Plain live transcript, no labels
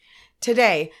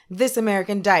Today, This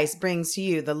American Dice brings to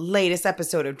you the latest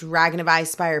episode of Dragon of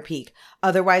Icespire Peak,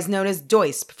 otherwise known as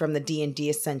DOISP from the D&D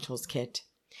Essentials Kit.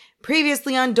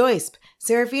 Previously on DOISP,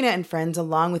 Seraphina and friends,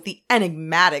 along with the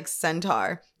enigmatic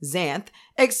centaur, Xanth,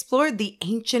 explored the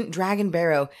ancient dragon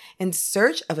barrow in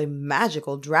search of a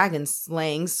magical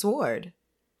dragon-slaying sword.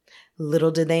 Little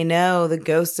did they know, the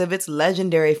ghosts of its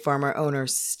legendary former owner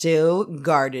still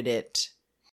guarded it.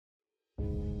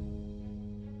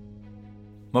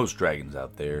 Most dragons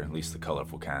out there, at least the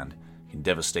colorful kind, can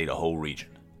devastate a whole region.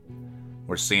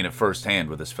 We're seeing it firsthand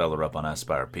with this fella up on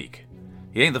Icespire Peak.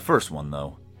 He ain't the first one,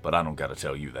 though, but I don't gotta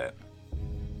tell you that.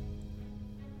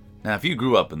 Now, if you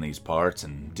grew up in these parts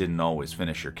and didn't always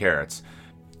finish your carrots,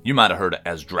 you might have heard of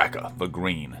Azdraka the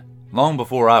Green, long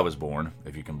before I was born,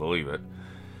 if you can believe it.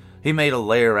 He made a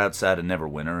lair outside of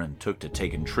Neverwinter and took to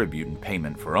taking tribute in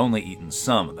payment for only eating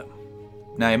some of them.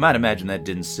 Now, you might imagine that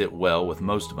didn't sit well with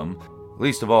most of them,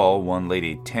 least of all one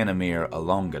Lady Tanamir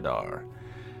Alongadar.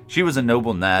 She was a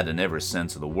noble knight in every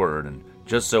sense of the word, and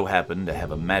just so happened to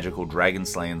have a magical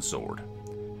dragon-slaying sword.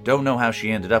 Don't know how she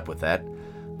ended up with that,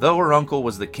 though her uncle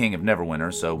was the king of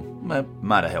Neverwinter, so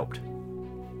might have helped.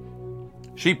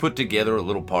 She put together a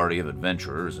little party of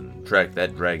adventurers and tracked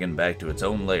that dragon back to its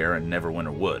own lair in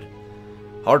Neverwinter Wood.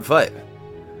 Hard fight,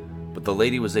 but the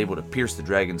lady was able to pierce the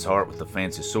dragon's heart with the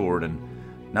fancy sword, and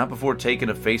not before taking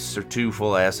a face or two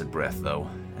full of acid breath, though.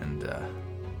 And,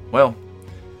 well,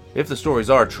 if the stories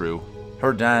are true,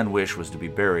 her dying wish was to be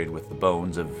buried with the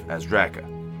bones of Azdraka,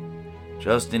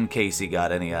 just in case he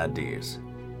got any ideas.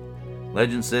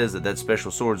 Legend says that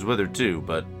special sword's with her, too,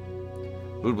 but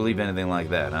who'd believe anything like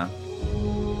that, huh?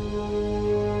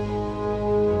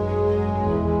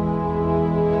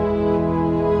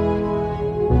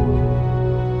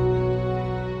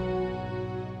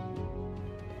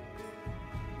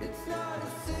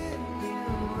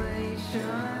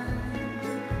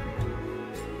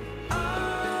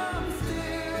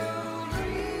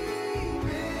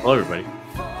 Hello, everybody.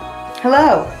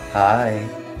 Hello. Hi.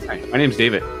 Hi, my name's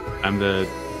David. I'm the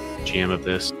GM of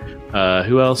this.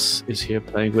 Who else is here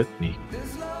playing with me?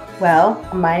 Well,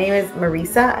 my name is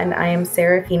Marisa, and I am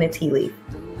Seraphina Tealeaf.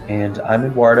 And I'm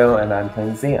Eduardo, and I'm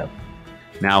playing Zia.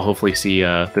 Now, hopefully, see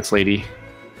this lady.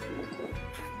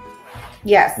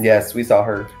 Yes. Yes, we saw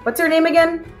her. What's her name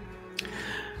again?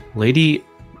 Lady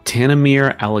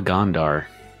Tanamir Alagandar.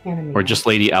 Or just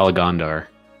Lady Alagandar.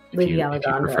 Lady if you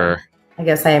Alagandar. prefer. I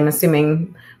guess I am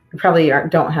assuming we probably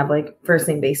don't have like first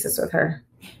name basis with her.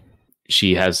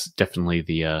 She has definitely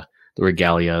the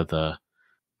regalia,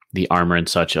 the armor and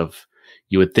such of,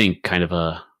 you would think, kind of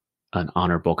an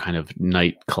honorable kind of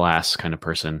knight class kind of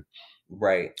person.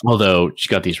 Right. Although she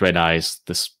got these red eyes,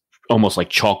 this almost like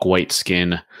chalk white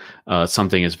skin.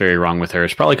 Something is very wrong with her.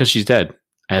 It's probably because she's dead,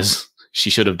 as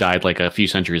she should have died like a few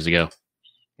centuries ago.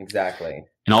 Exactly.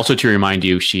 And also to remind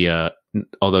you, she,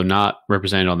 although not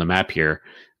represented on the map here,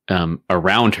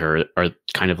 around her are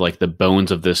kind of like the bones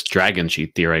of this dragon she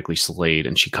theoretically slayed,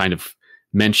 and she kind of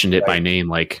mentioned it by name,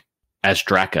 like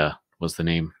Azdraka was the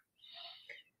name.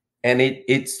 And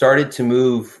it started to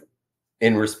move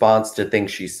in response to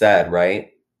things she said, right?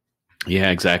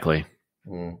 Yeah, exactly.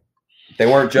 They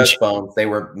weren't just bones, they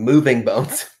were moving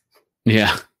bones.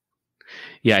 Yeah.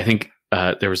 Yeah, I think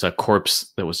there was a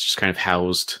corpse that was just kind of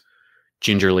housed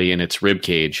gingerly in its rib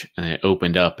cage, and it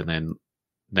opened up, and then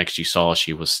next you saw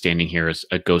she was standing here as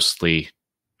a ghostly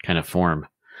kind of form.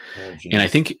 Oh, and I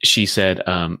think she said,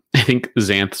 I think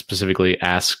Xanth specifically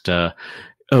asked,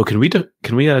 "Oh, can we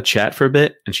chat for a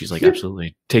bit?" And she's like,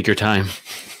 "Absolutely, take your time."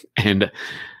 And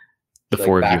the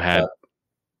four of you had,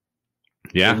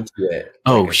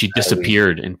 she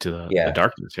disappeared into the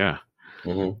darkness. Yeah.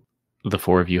 Mm-hmm. The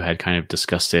four of you had kind of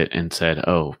discussed it and said,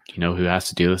 "Oh, you know who has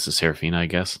to do this is Seraphina, I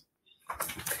guess."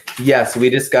 Yes,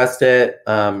 we discussed it,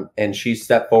 and she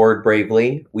stepped forward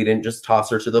bravely. We didn't just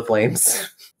toss her to the flames.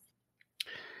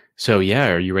 So yeah,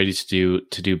 are you ready to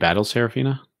do battle,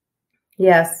 Seraphina?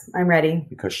 Yes, I'm ready.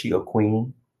 Because she a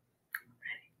queen.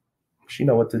 She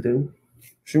know what to do.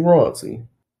 She royalty.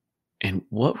 And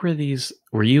what were these?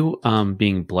 Were you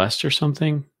being blessed or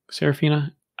something,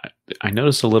 Seraphina? I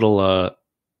noticed a little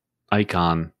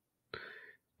icon,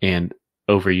 and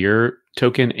over your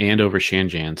token and over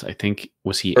Shanjan's. I think,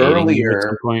 was he aiding you at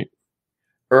some point?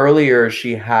 Earlier,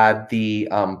 she had the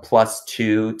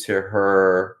 +2 to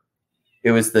her.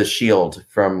 It was the shield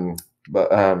from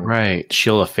right,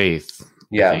 Shield of Faith.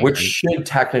 Yeah, which should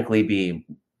technically be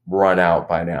run out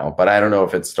by now, but I don't know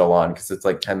if it's still on because it's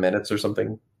like 10 minutes or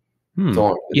something. It's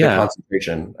a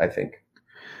concentration, I think.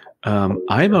 I'm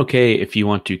okay if you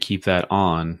want to keep that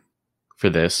on for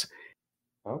this.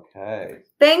 Okay.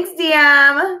 Thanks,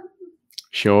 DM.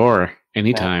 Sure.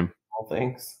 Anytime. All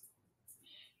things.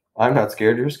 I'm not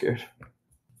scared. You're scared.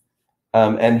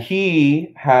 And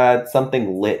he had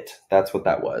something lit. That's what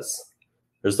that was.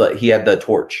 There's like he had the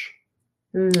torch.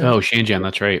 Oh, Shanjian,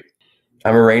 that's right.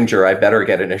 I'm a ranger. I better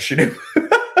get initiative.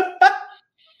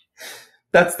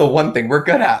 That's the one thing we're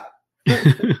good at.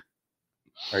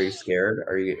 Are you scared?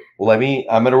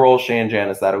 I'm gonna roll Shanjian.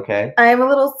 Is that okay? I'm a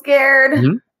little scared.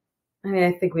 Mhm. I mean,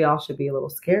 I think we all should be a little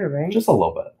scared, right? Just a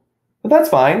little bit. But that's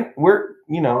fine. We're,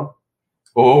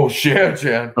 Oh,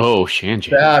 Shanjian. Oh,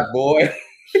 Shanjian. Bad boy.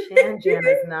 Shanjian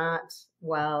is not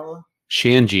well.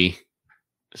 Shanji.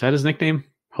 Is that his nickname?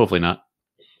 Hopefully not.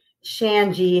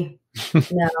 Shanji.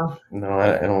 No. No,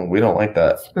 I don't. We don't like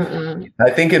that. Mm-mm. I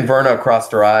think Inverna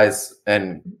crossed her eyes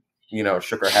and,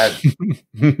 shook her head.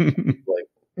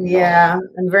 Yeah,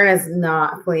 and Verna's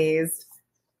not pleased.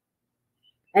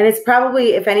 And it's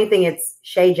probably, if anything, it's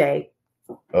Shay J.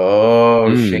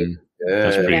 Oh, shit.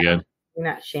 That's pretty good.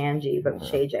 Not Shanji, but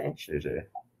Shay J.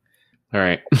 All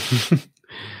right.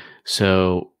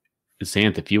 So,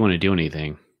 Xanth, if you want to do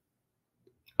anything.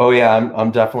 Oh, yeah,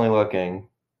 I'm definitely looking.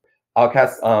 I'll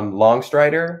cast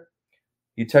Longstrider.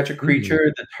 You touch a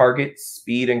creature, the target's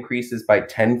speed increases by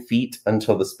 10 feet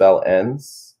until the spell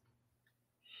ends.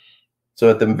 So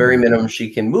at the very minimum, she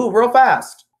can move real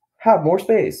fast, have more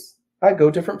space. I go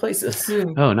different places.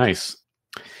 Oh, nice.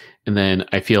 And then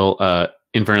I feel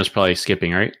Inverna's probably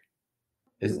skipping, right?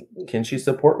 Can she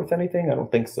support with anything? I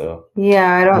don't think so.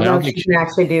 Yeah, I don't know if she can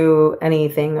actually do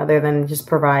anything other than just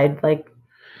provide,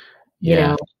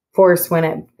 force when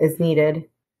it is needed.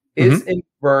 Is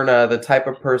Inverna the type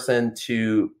of person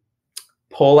to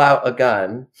pull out a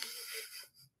gun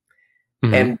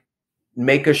and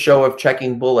make a show of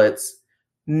checking bullets,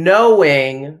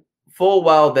 knowing full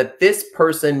well that this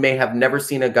person may have never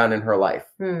seen a gun in her life?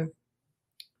 Would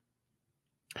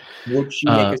she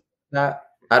make a show of that?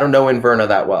 I don't know Inverna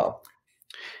that well.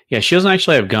 Yeah, she doesn't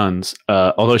actually have guns,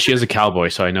 although she is a cowboy,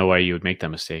 so I know why you would make that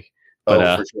mistake.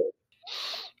 But, for sure.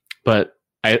 But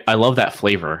I love that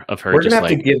flavor of her. We're going to have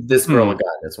to give this girl a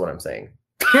gun, that's what I'm saying.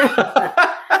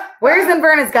 Where's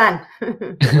Inverna's gun?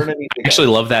 I actually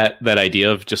love that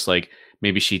idea of just like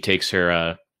maybe she takes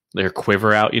her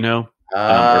quiver out, yeah.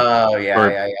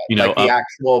 Like the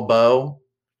actual bow.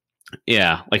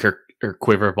 Yeah, like her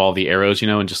quiver of all the arrows,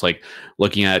 and just like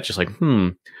looking at it, just like,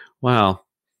 wow.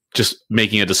 Just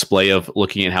making a display of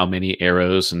looking at how many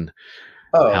arrows and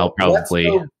how probably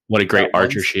what a great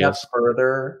archer she is.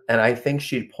 Further, and I think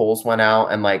she pulls one out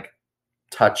and like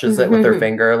touches it with her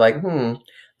finger, like,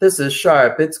 this is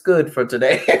sharp. It's good for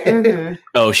today.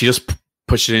 Oh, she just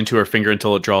pushes it into her finger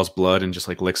until it draws blood and just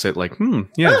like licks it, like,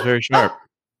 yeah, it's very sharp.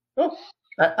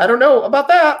 I don't know about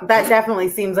that. That definitely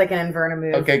seems like an Inverna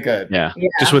move. Okay, good. Yeah.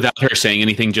 Just without her saying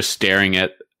anything, just staring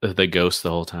at the ghost the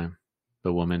whole time.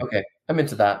 The woman. Okay, I'm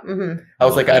into that. I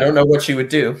was like, I don't know what she would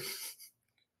do.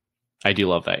 I do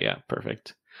love that. Yeah,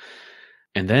 perfect.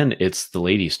 And then it's the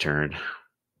lady's turn.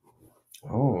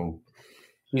 Oh,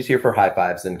 she's here for high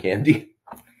fives and candy.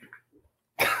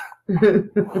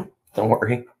 Don't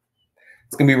worry.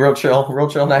 It's going to be real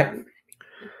chill night.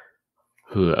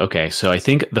 Okay, so I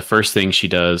think the first thing she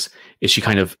does is she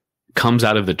kind of comes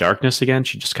out of the darkness again.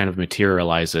 She just kind of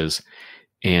materializes.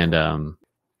 And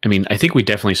I think we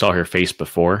definitely saw her face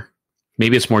before.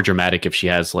 Maybe it's more dramatic if she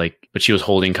has but she was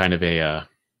holding kind of the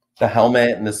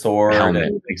helmet and the sword.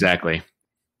 Helmet, exactly.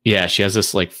 Yeah, she has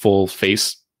this full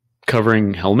face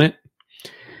covering helmet.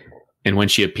 And when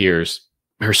she appears,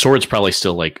 her sword's probably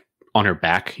still on her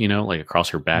back, across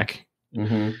her back.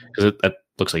 Because that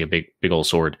looks like a big old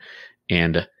sword.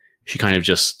 And she kind of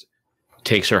just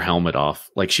takes her helmet off.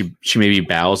 She maybe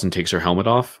bows and takes her helmet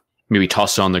off. Maybe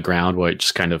tosses it on the ground where it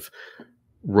just kind of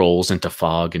rolls into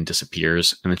fog and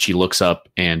disappears. And then she looks up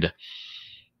and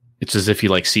it's as if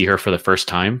you see her for the first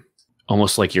time.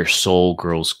 Almost like your soul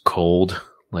grows cold.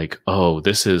 Oh,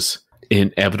 this is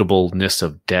inevitableness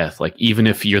of death. Even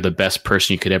if you're the best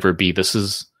person you could ever be, this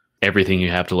is everything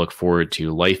you have to look forward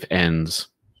to. Life ends.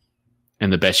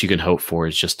 And the best you can hope for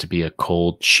is just to be a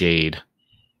cold shade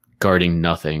guarding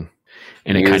nothing.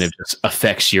 And it kind of just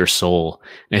affects your soul.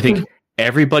 And I think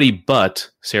everybody but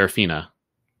Seraphina,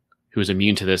 who is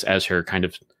immune to this as her kind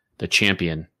of the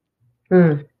champion,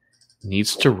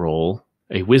 needs to roll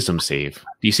a wisdom save.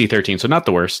 DC 13, so not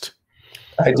the worst.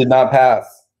 I did not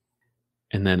pass.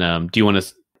 And then do you want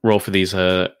to roll for these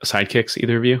sidekicks,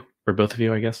 either of you? Or both of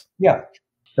you, I guess? Yeah.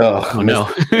 Oh no.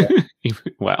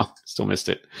 Wow, still missed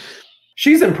it.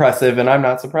 She's impressive, and I'm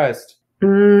not surprised.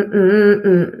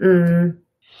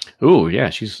 Oh yeah,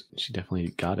 she definitely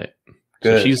got it. So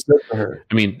Good. she's, Good for her.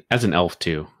 I mean, as an elf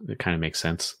too, it kind of makes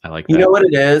sense. I like You that. know what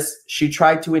it is? She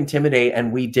tried to intimidate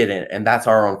and we didn't, and that's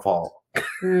our own fault.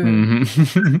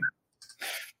 Mm.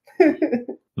 Mhm.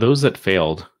 Those that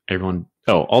failed,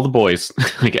 all the boys,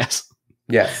 I guess,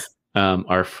 Yes.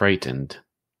 are frightened.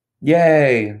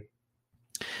 Yay.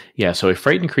 Yeah, so a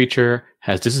frightened creature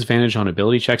has disadvantage on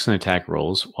ability checks and attack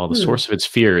rolls, while the source of its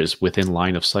fear is within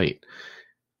line of sight.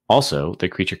 Also, the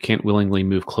creature can't willingly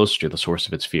move closer to the source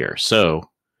of its fear. So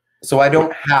I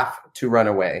don't have to run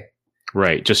away.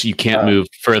 right, just you can't move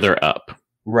further up.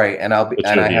 Right, and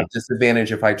I have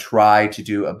disadvantage if I try to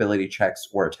do ability checks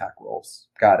or attack rolls.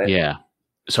 Got it. Yeah.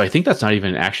 So I think that's not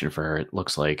even an action for her, it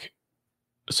looks like.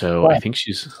 So What? I think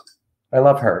I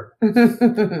love her.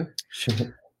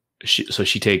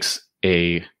 she takes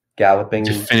a Galloping.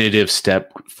 definitive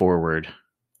step forward.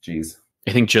 Jeez.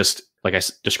 I think just like I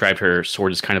described, her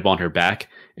sword is kind of on her back,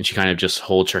 and she kind of just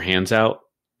holds her hands out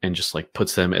and just like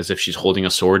puts them as if she's holding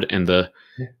a sword, and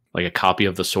like a copy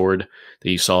of the sword that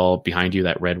you saw behind you,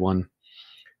 that red one,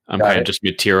 kind of just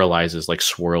materializes, like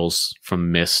swirls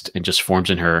from mist and just forms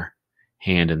in her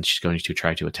hand, and she's going to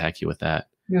try to attack you with that.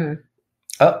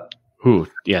 Oh. Ooh,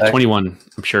 yeah, 21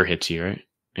 I'm sure hits you, right?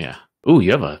 Yeah. Ooh,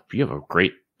 you have a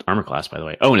great armor class, by the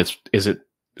way. Oh, and is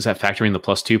that factoring the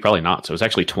 +2? Probably not. So it's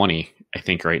actually 20, I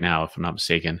think, right now, if I'm not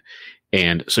mistaken.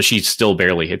 And so she still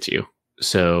barely hits you.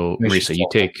 So Marisa, you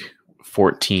take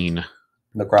 14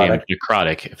 damage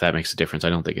necrotic, if that makes a difference. I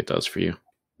don't think it does for you.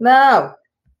 No.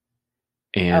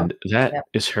 And that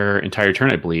is her entire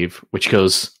turn, I believe, which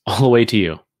goes all the way to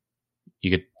you.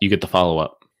 You get the follow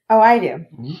up. Oh, I do.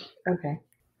 Okay.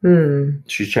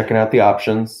 She's checking out the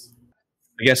options.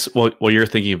 I guess while you're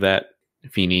thinking of that,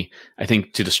 Feeny, I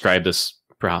think to describe this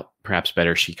perhaps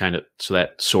better, so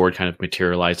that sword kind of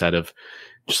materialized out of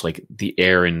just like the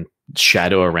air and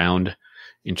shadow around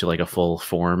into like a full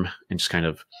form, and just kind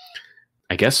of,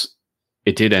 I guess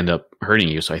it did end up hurting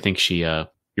you. So I think you're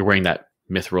wearing that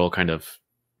mithril kind of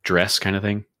dress kind of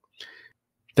thing.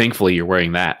 Thankfully you're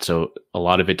wearing that, so a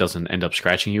lot of it doesn't end up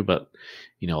scratching you, but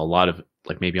a lot of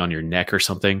like maybe on your neck or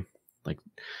something, like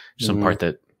some part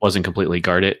that wasn't completely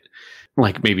guarded,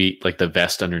 like maybe like the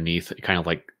vest underneath, it kind of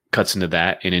like cuts into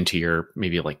that and into your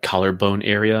maybe like collarbone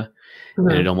area,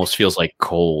 and it almost feels like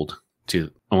cold, to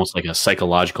almost like a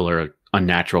psychological or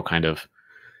unnatural kind of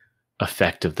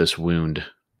effect of this wound.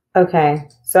 Okay,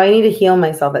 so I need to heal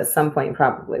myself at some point,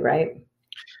 probably, right?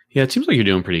 Yeah, it seems like you're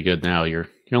doing pretty good now. You're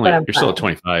still at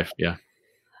 25. Yeah.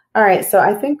 All right, so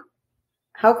I think,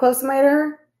 how close am I to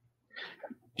her?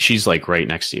 She's like right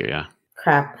next to you. Yeah.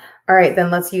 Crap. All right,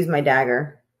 then let's use my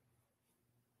dagger.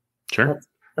 Sure.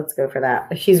 Let's go for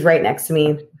that. She's right next to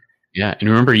me. Yeah, and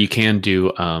remember, you can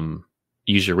do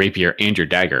use your rapier and your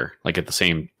dagger like at the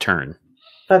same turn.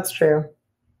 That's true.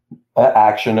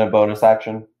 Action, a bonus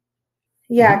action.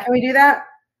 Yeah, can we do that?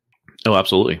 Oh,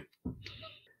 absolutely.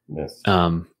 Yes.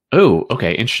 Oh,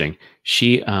 okay, interesting.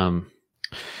 She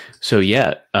so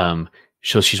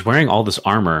she's wearing all this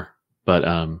armor, but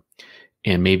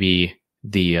and maybe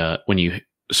the when you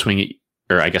swing it,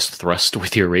 or I guess thrust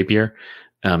with your rapier,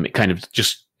 it kind of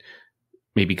just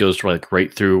maybe goes like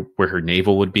right through where her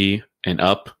navel would be and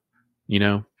up,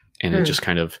 and it just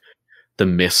kind of, the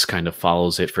mist kind of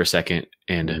follows it for a second,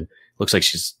 and it looks like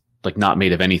she's like not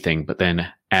made of anything. But then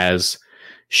as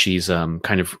she's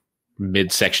kind of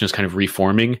midsection is kind of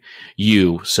reforming,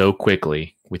 you so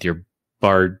quickly with your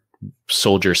bard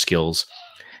soldier skills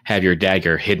have your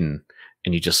dagger hidden,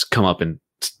 and you just come up and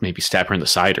maybe stab her in the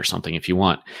side or something if you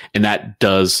want, and that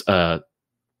does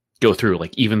go through,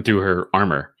 like even through her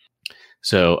armor.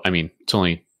 So I mean, it's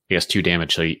only, I guess, 2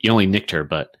 damage, so you only nicked her,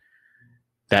 but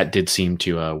that did seem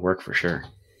to work for sure.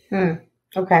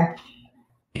 Okay.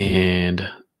 And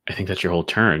I think that's your whole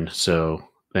turn. So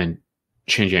then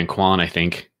Shinjiang Quan, I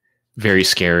think, very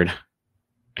scared. I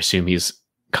assume he's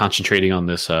concentrating on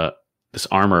this this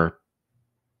armor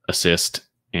assist.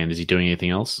 And is he doing anything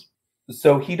else?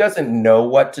 So he doesn't know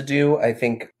what to do. I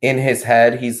think in his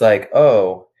head, he's like,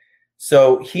 oh,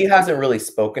 so he hasn't really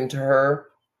spoken to her,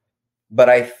 but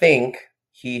I think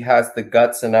he has the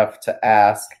guts enough to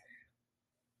ask,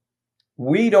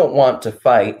 we don't want to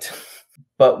fight,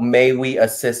 but may we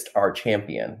assist our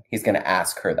champion? He's going to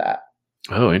ask her that.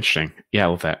 Oh, interesting. Yeah, I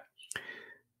love that.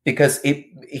 Because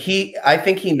I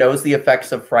think he knows the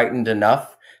effects of frightened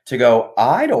enough to go,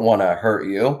 I don't want to hurt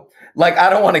you. Like, I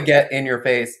don't want to get in your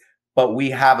face, but we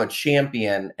have a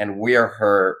champion and we're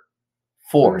her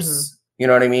force. You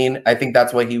know what I mean? I think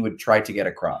that's what he would try to get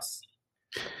across.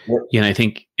 Yeah, and I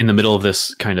think in the middle of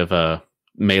this kind of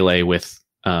melee with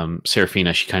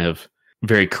Seraphina, she kind of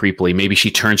very creepily, maybe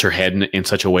she turns her head in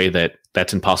such a way that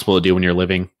that's impossible to do when you're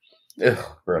living. Ugh,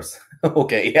 gross.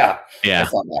 Okay, yeah. Yeah. I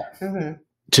saw that. Mhm.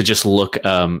 To just look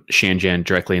Shanjan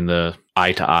directly in the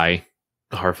eye to eye,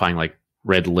 the horrifying, like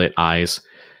red lit eyes.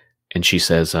 And she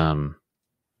says, your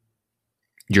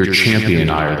champion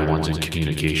and I are the ones in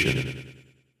communication.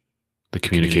 The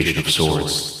communication of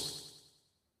swords.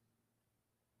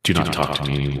 Do not talk to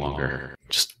me any longer.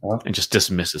 And just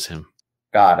dismisses him.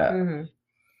 Got it.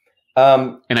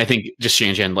 Mhm. And I think just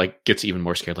Shanjan like gets even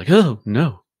more scared, like, oh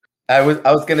no. I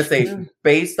was gonna say,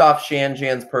 based off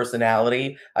Shanjan's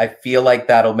personality, I feel like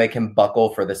that'll make him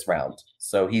buckle for this round.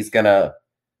 So he's gonna.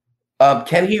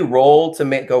 Can he roll to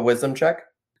make a wisdom check?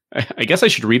 I guess I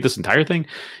should read this entire thing.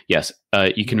 Yes.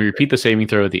 You can repeat the saving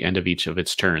throw at the end of each of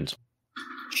its turns.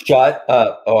 Shut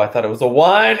up! Oh, I thought it was a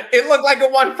 1. It looked like a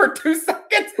 1 for 2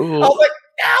 seconds. Ooh. I was like,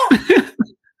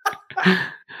 no.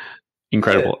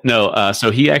 Incredible. No.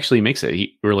 So he actually makes it.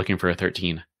 We're looking for a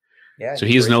 13. Yeah. So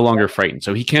he is no longer frightened.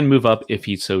 So he can move up if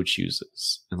he so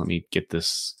chooses. And let me get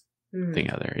this thing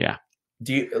out there. Yeah.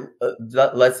 Do you?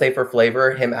 Let's say for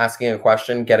flavor, him asking a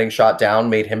question, getting shot down,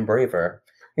 made him braver.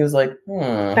 He was like,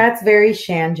 That's very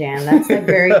Shanjan. That's like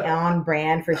very on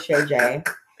brand for Shay J.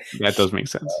 That does make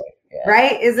sense. Yeah.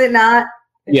 Right? Is it not?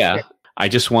 Yeah. I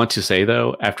just want to say,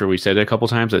 though, after we said it a couple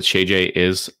times, that Shay J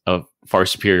is a far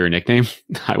superior nickname.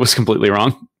 I was completely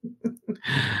wrong.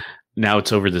 Now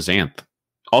it's over the Xanth.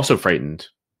 Also frightened.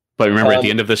 But remember, at the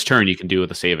end of this turn, you can do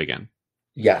the save again.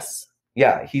 Yes.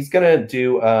 Yeah. He's going to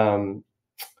do a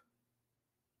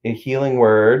healing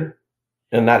word.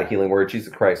 And not a healing word.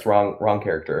 Jesus Christ. Wrong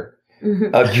character.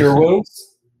 Cure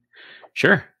wounds.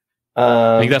 Sure.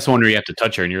 I think that's the one where you have to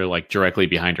touch her and you're like directly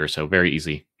behind her. So very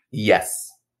easy.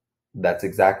 Yes. That's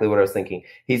exactly what I was thinking.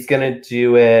 He's going to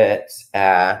do it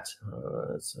at,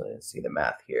 let's see the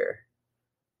math here.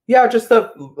 Yeah, just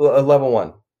the level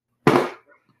 1.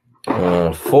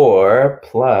 4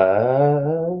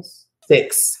 plus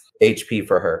 6 HP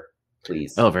for her,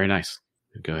 please. Oh, very nice.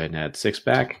 Go ahead and add 6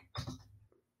 back.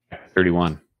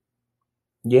 31.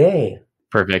 Yay.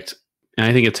 Perfect. And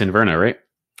I think it's Inverna, right?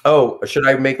 Oh, should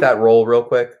I make that roll real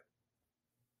quick?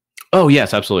 Oh,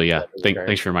 yes, absolutely. Yeah. Okay.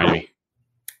 Thanks for reminding me.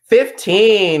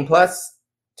 15 plus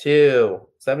 2,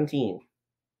 17.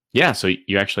 Yeah, so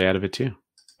you actually added it too.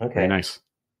 Okay. Very nice.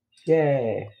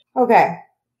 Yay. Okay.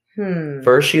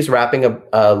 First, she's wrapping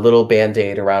a little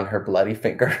Band-Aid around her bloody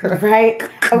finger. Right.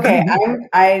 Okay.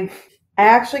 I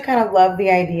actually kind of love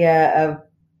the idea of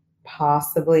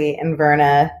possibly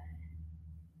Inverna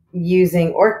using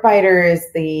Orc Biter as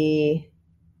the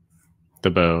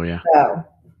bow, yeah. bow,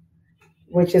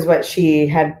 which is what she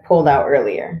had pulled out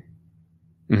earlier.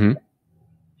 Mm-hmm.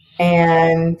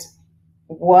 And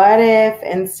what if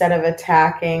instead of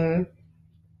attacking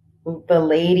the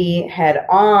lady head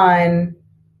on,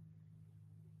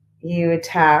 you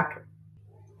attack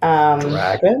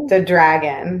Dragon? the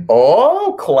dragon?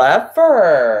 Oh,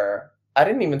 clever. I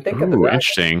didn't even think of the dragon.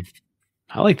 Interesting.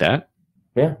 I like that.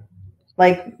 Yeah.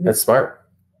 Like, That's smart.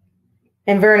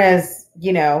 Inverna's,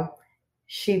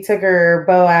 she took her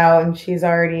bow out and she's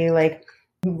already like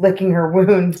licking her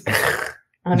wound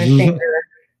on her finger.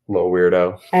 Little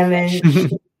weirdo. And then she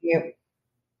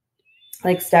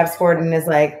like steps forward and is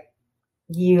like,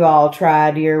 you all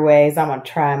tried your ways, I'm gonna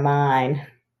try mine.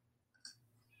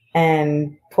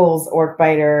 And pulls Orc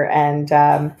Biter and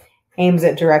aims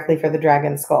it directly for the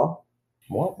dragon skull.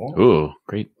 What? Ooh,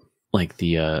 great. Like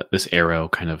the this arrow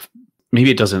kind of,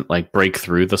 maybe it doesn't like break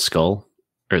through the skull,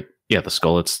 or the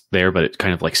skull, it's there, but it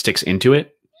kind of like sticks into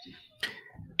it.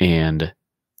 And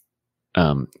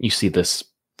you see this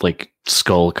like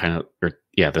skull kind of,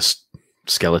 this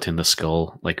skeleton, the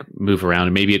skull like move around,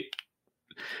 and maybe it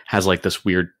has like this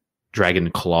weird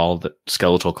dragon claw, that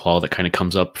skeletal claw that kind of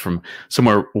comes up from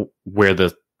somewhere where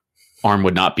the arm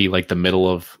would not be, like the middle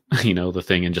of the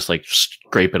thing, and just like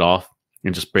scrape it off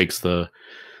and just breaks the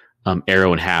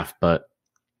arrow in half. But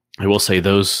I will say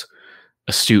those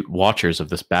astute watchers of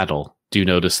this battle do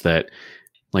notice that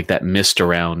like that mist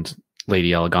around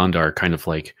Lady Algondar kind of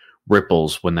like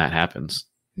ripples when that happens.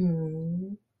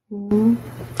 Mm-hmm.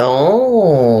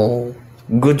 Oh,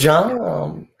 good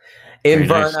job. Very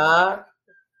Inverna. nice.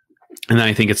 And then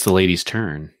I think it's the lady's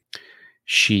turn.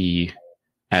 She,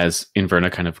 as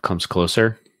Inverna kind of comes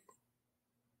closer,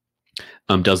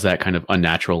 does that kind of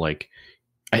unnatural, like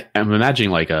I'm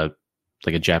imagining like a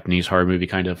Japanese horror movie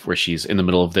kind of, where she's in the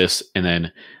middle of this and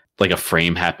then like a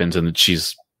frame happens and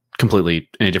she's completely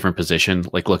in a different position,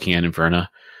 like looking at Inverna.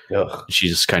 Ugh. She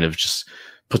just kind of just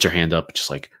puts her hand up, just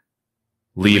like,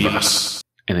 leave us.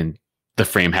 And then the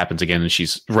frame happens again and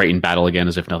she's right in battle again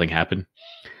as if nothing happened.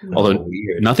 Although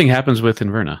weird. nothing happens with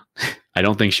Inverna. I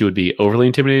don't think she would be overly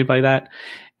intimidated by that.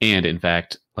 And in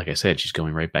fact, like I said, she's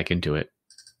going right back into it.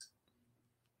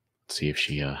 Let's see if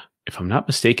she, if I'm not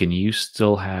mistaken, you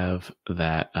still have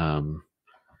that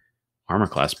armor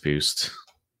class boost.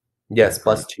 Yes,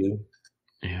 +2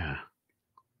 Yeah.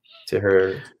 to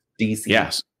her DC.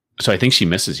 Yes. So I think she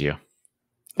misses you.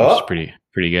 Oh, Which is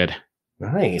pretty good.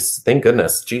 nice. Thank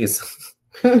goodness. Jeez.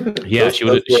 Yeah, Those- she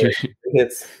would. those were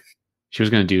hits. She was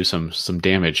going to do some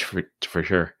damage for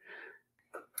sure.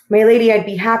 My lady, I'd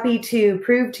be happy to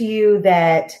prove to you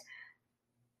that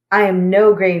I am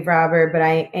no grave robber, but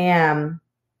I am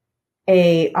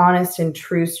a honest and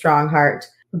true strong heart.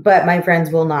 But my friends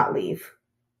will not leave.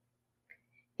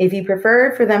 If you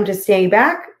prefer for them to stay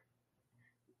back,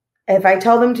 if I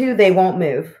tell them to, they won't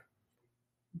move.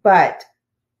 But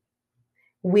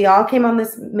we all came on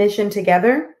this mission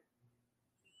together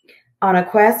on a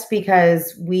quest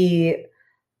because we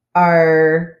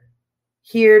are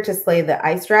here to slay the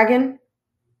ice dragon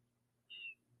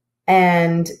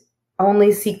and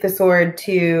only seek the sword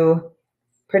to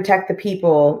protect the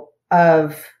people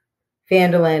of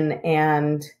Phandalin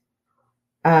and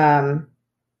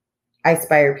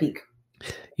Icespire Peak.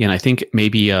 Yeah, and I think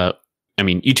maybe I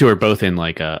mean, you two are both in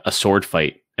like a sword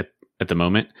fight at the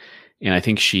moment, and I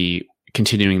think she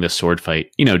continuing the sword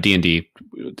fight. You know, D&D,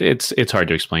 it's hard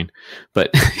to explain, but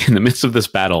in the midst of this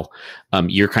battle,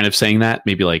 you're kind of saying that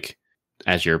maybe like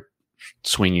as you're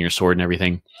swinging your sword and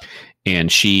everything,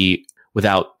 and she,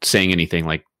 without saying anything,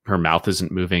 like her mouth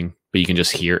isn't moving, but you can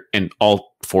just hear, and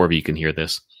all four of you can hear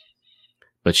this.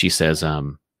 But she says,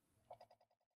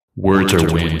 "Words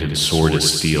are wind and sword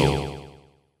is steel.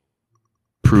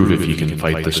 Prove if you can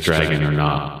fight this dragon or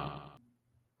not."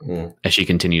 As she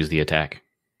continues the attack.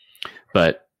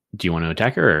 But do you want to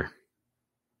attack her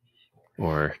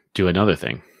or do another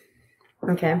thing?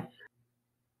 Okay.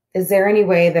 Is there any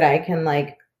way that I can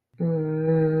like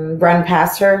run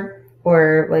past her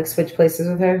or like switch places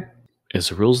with her? It's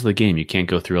the rules of the game. You can't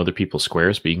go through other people's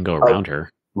squares, but you can go around her.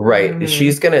 Right. Mhm.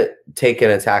 She's going to take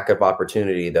an attack of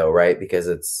opportunity, though, right? Because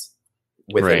it's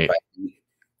within Right. 5 feet.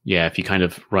 Yeah, if you kind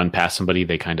of run past somebody,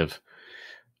 they kind of,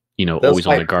 They'll always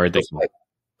on swipe- the guard, they they'll can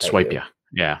swipe you. you.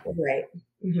 Yeah. Right.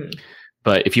 Mm-hmm.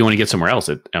 But if you want to get somewhere else,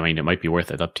 it might be worth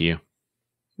it. Up to you.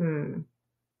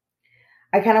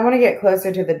 I kind of want to get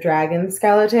closer to the dragon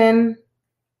skeleton.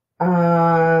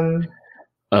 To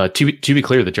be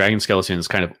clear, the dragon skeleton is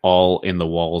kind of all in the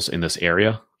walls in this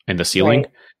area and the ceiling.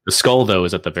 Right. The skull, though,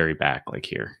 is at the very back, like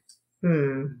here.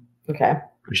 Okay.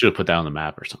 We should have put that on the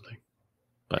map or something.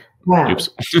 But Wow. oops.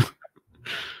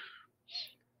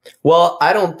 Well,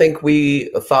 I don't think we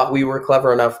thought we were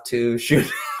clever enough to shoot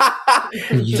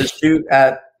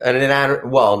at an inanimate.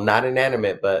 Well, not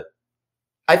inanimate, but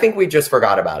I think we just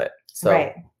forgot about it. So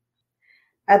Right.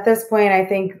 At this point, I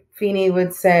think Feeny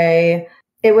would say,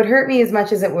 it would hurt me as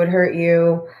much as it would hurt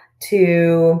you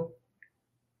to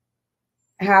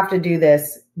have to do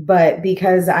this, but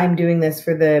because I'm doing this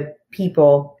for the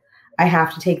people, I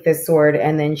have to take this sword.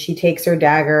 And then she takes her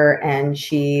dagger and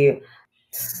she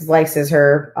slices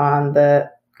her on the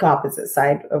opposite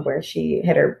side of where she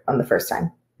hit her on the first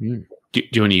time. Do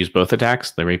you want to use both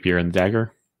attacks, the rapier and the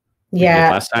dagger? Like you did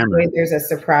Yeah. last time. Wait, there's a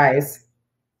surprise.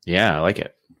 Yeah, I like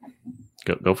it.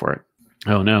 Go for it.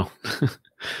 Oh no.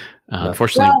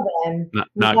 Unfortunately, Well then,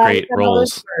 not we great got some of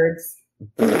rolls.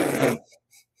 those birds.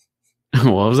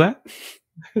 What was that?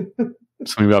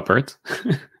 Something about birds?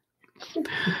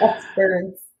 That's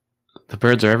birds. The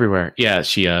birds are everywhere. Yeah,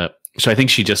 she so I think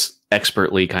she just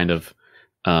expertly kind of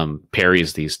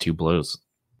parries these two blows.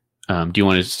 Do you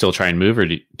want to still try and move, or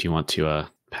do you want to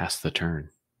pass the turn?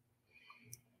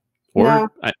 Or No.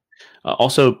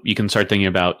 also, you can start thinking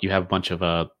about, you have a bunch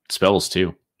of spells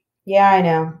too. Yeah, I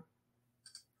know.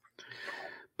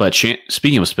 But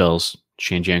speaking of spells,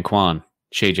 Shanjian Quan,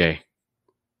 Shay J,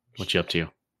 what you up to?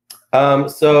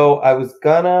 So I was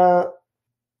gonna.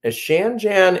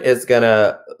 Shanjan is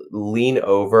gonna lean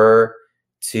over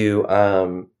to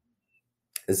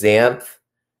Xanth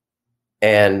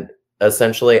and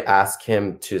essentially ask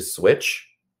him to switch.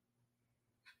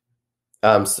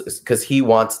 Because he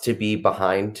wants to be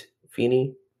behind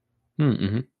Feeny.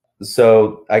 Mm-hmm.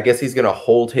 So I guess he's gonna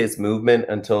hold his movement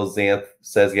until Xanth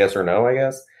says yes or no, I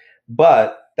guess.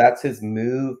 But that's his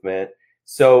movement.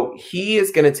 So he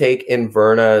is gonna take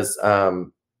Inverna's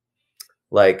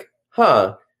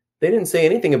they didn't say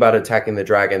anything about attacking the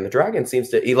dragon. The dragon seems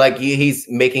to he's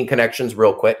making connections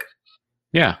real quick.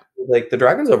 Yeah. Like, the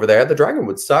dragon's over there. The dragon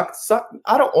would suck.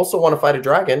 I don't also want to fight a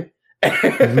dragon.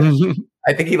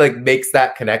 I think he makes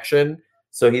that connection.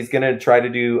 So he's gonna try to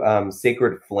do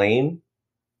Sacred Flame.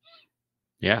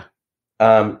 Yeah.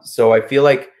 So I feel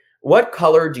like, what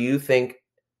color do you think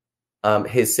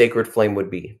his sacred flame would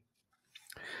be.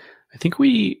 I think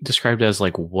we described it as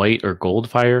like white or gold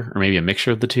fire, or maybe a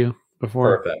mixture of the two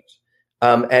before. Perfect.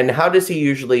 And how does he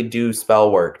usually do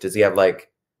spell work? Does he have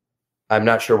like, I'm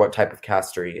not sure what type of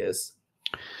caster he is.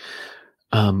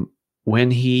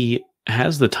 When he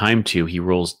has the time to, he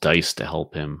rolls dice to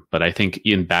help him. But I think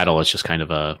in battle, it's just kind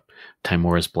of a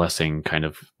Timora's blessing kind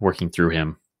of working through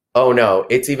him. Oh no,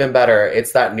 it's even better.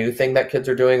 It's that new thing that kids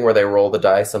are doing where they roll the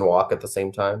dice and walk at the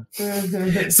same time.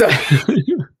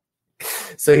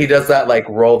 So he does that like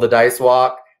roll the dice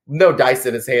walk, no dice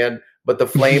in his hand, but the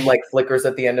flame like flickers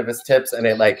at the end of his tips, and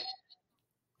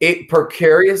it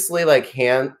precariously like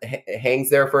hangs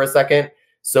there for a second.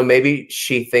 So maybe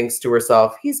she thinks to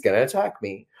herself, he's gonna attack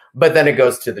me, but then it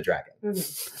goes to the dragon.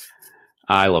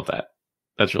 I love that.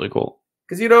 That's really cool.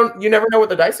 Because you never know what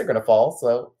the dice are gonna fall.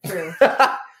 So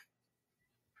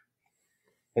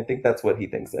I think that's what he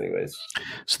thinks, anyways.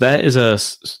 So that is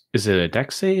it a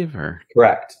dex save or?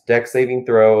 Correct. Dex saving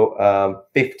throw,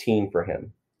 15 for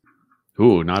him.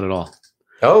 Ooh, not at all.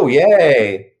 Oh,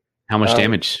 yay! How much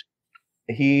damage?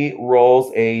 He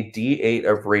rolls a D8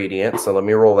 of radiant. So let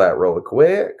me roll that really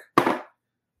quick.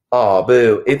 Oh,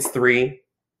 boo! It's 3.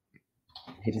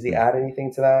 Hey, does he add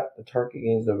anything to that? The target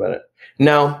gains no benefit.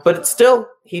 No, but it's still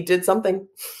he did something.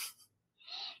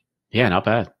 Yeah, not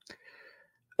bad.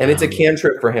 And it's a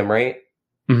cantrip for him, right?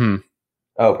 Mm-hmm.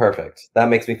 Oh, perfect. That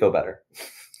makes me feel better.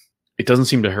 It doesn't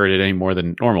seem to hurt it any more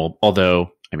than normal,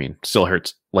 although, I mean, still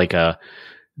hurts. Like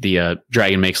the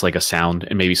dragon makes like a sound,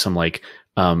 and maybe some like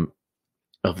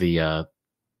of the I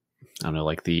don't know,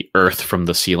 like the earth from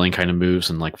the ceiling kind of moves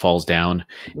and like falls down.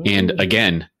 Ooh. And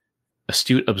again,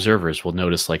 astute observers will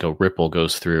notice like a ripple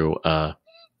goes through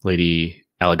Lady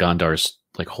Alagandar's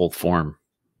like whole form.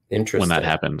 Interesting. When that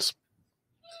happens.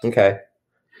 Okay.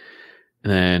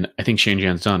 And then I think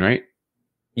Shanjan's done, right?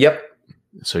 Yep.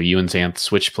 So you and Xanth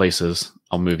switch places.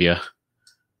 I'll move you.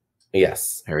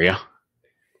 Yes. There you go.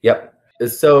 Yep.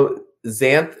 So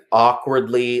Xanth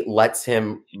awkwardly lets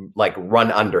him like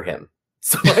run under him.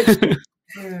 So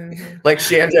like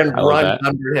Shanjan run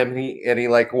under him, and he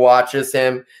like watches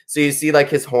him. So you see like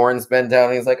his horns bend down.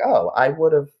 And he's like, "Oh,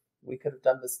 we could have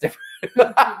done this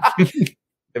different."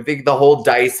 I think the whole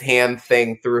dice hand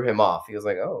thing threw him off. He was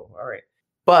like, "Oh, all right."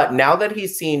 But now that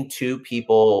he's seen 2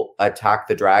 people attack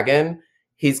the dragon,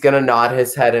 he's going to nod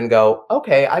his head and go,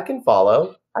 okay, I can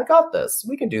follow. I got this.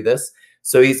 We can do this.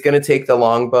 So he's going to take the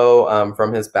longbow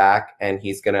from his back, and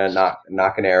he's going to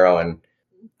knock an arrow and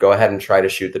go ahead and try to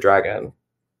shoot the dragon.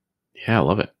 Yeah, I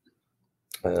love it.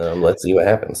 Let's see what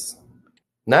happens.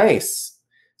 Nice.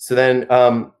 So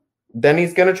then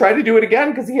he's going to try to do it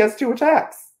again because he has 2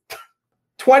 attacks.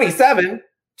 27.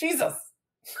 Jesus.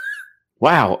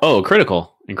 Wow. Oh, critical.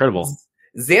 Incredible.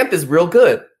 Xanth is real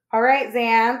good. All right,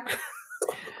 Xanth.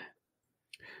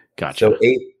 Gotcha. So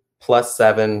 8 plus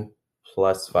 7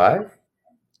 plus 5?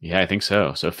 Yeah, I think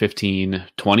so. So 15,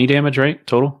 20 damage, right?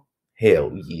 Total?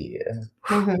 Hell yeah.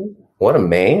 Mm-hmm. What a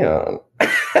man.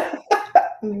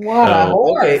 Wow.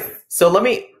 Okay. So let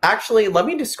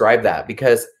me describe that,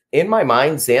 because in my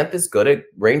mind, Xanth is good at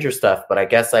ranger stuff, but I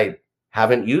guess I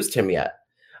haven't used him yet.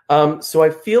 So I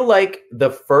feel like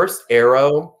the first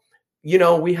arrow,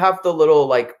 we have the little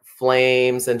like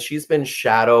flames, and she's been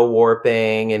shadow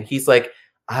warping, and he's like,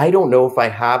 I don't know if I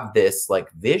have this like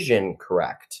vision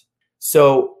correct.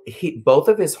 So both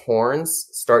of his horns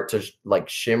start to like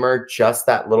shimmer just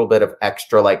that little bit of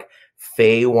extra like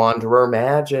Fey Wanderer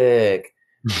magic.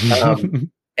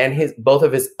 And both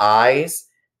of his eyes,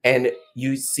 and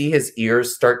you see his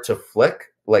ears start to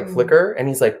flicker, and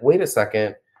he's like, wait a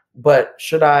second. But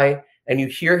should I? And you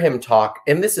hear him talk,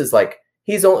 and this is like,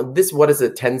 what is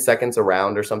it, 10 seconds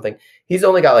around or something? He's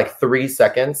only got like 3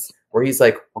 seconds where he's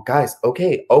like, oh, guys,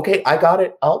 okay, I got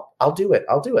it. I'll do it.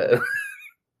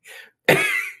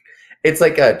 It's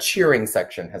like a cheering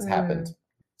section has happened.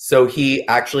 So he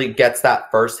actually gets that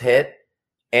first hit,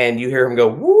 and you hear him go,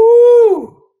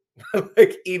 woo!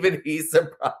 Like even he's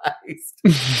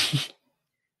surprised.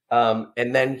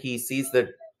 And then he sees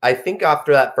I think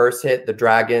after that first hit, the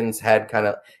dragon's head kind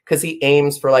of, because he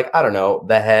aims for like, I don't know,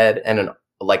 the head, and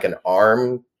an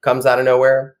arm comes out of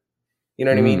nowhere. You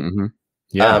know what I mean? Mm-hmm.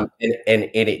 Yeah. And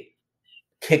it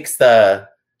kicks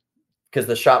because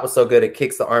the shot was so good, it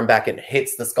kicks the arm back and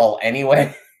hits the skull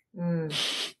anyway.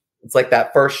 It's like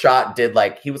that first shot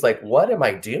he was like, what am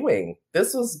I doing?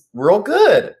 This was real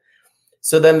good.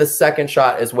 So then the second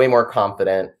shot is way more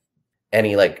confident, and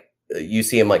you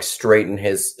see him like straighten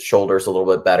his shoulders a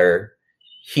little bit better.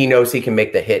 He knows he can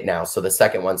make the hit now. So the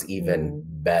second one's even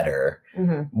better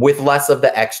with less of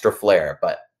the extra flair,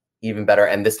 but even better.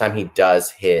 And this time he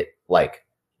does hit like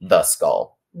the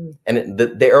skull. And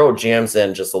the arrow jams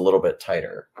in just a little bit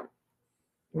tighter.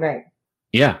 Right.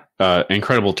 Yeah,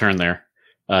 incredible turn there.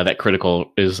 That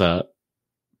critical is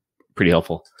pretty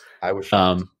helpful. I was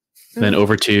shocked. Then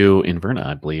over to Inverna,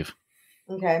 I believe.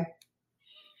 Okay.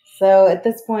 So at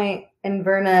this point,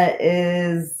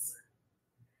 Inverna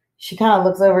she kind of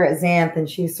looks over at Xanth, and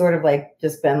she's sort of like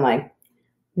just been like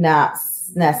not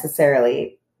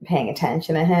necessarily paying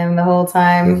attention to him the whole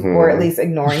time, or at least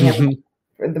ignoring him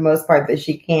for the most part that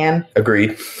she can.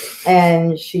 Agreed.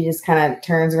 And she just kind of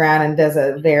turns around and does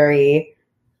a very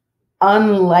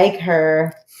unlike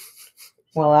her,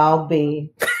 well, I'll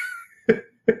be.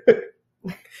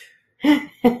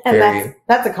 And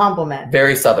that's a compliment.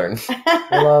 Very Southern.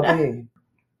 Well, I'll be.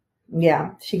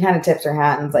 Yeah, she kind of tips her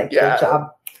hat and is like, good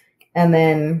job. And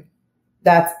then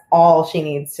that's all she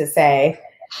needs to say.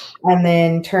 And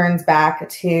then turns back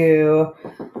to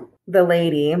the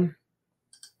lady.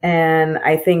 And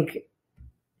I think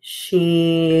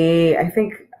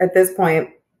at this point,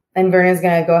 Inverna's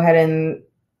going to go ahead and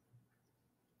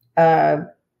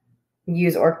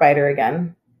use Orc Biter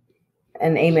again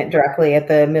and aim it directly at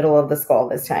the middle of the skull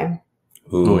this time.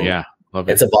 Oh, yeah. Love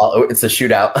it. It's a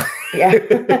shootout.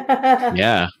 Yeah.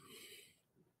 Yeah.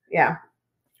 Yeah.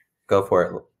 Go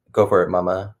for it,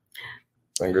 mama.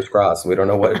 Fingers crossed. We don't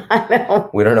know what I know.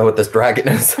 we don't know what this dragon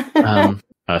is.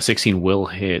 16 will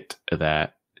hit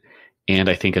that. And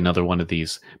I think another one of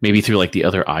these, maybe through like the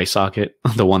other eye socket,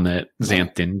 the one that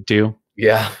Xanth didn't do.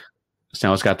 Yeah. So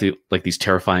now it's got these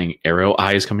terrifying arrow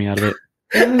eyes coming out of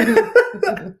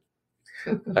it.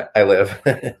 I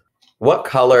live. What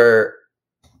color?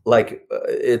 Like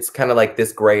it's kind of like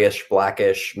this grayish,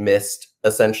 blackish mist,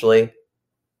 essentially.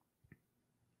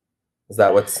 Is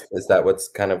that what's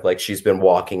kind of like she's been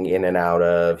walking in and out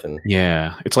of? And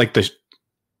yeah, it's like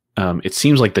it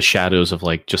seems like the shadows of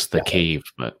like just the cave,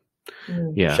 but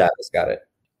yeah, shadows, got it.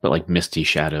 But like misty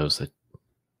shadows, that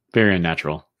very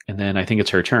unnatural. And then I think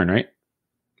it's her turn, right?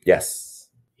 Yes.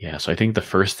 Yeah. So I think the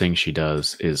first thing she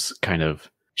does is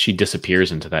she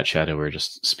disappears into that shadow we were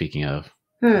just speaking of.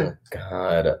 Oh,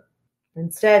 God.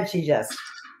 Instead, she just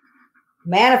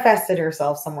manifested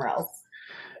herself somewhere else.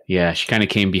 Yeah, she kind of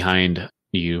came behind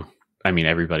you. I mean,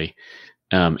 everybody,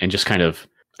 and just kind of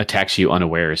attacks you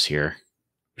unawares here,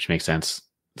 which makes sense.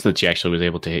 So that she actually was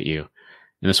able to hit you.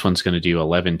 And this one's going to do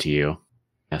 11 to you.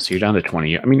 Yeah, so you're down to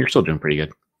 20. I mean, you're still doing pretty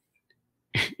good.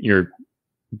 You're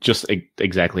just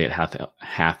exactly at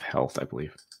half health, I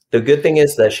believe. The good thing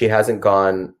is that she hasn't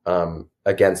gone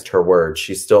against her word.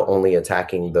 She's still only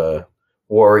attacking the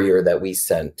warrior that we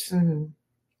sent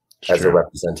as a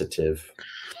representative.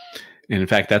 And in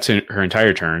fact, that's her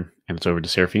entire turn, and it's over to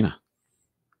Seraphina.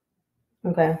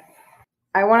 Okay.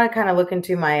 I want to kind of look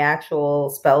into my actual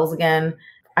spells again.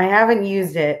 I haven't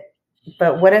used it,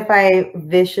 but what if I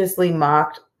viciously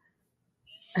mocked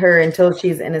her until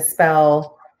she's in a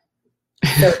spell,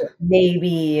 so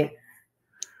maybe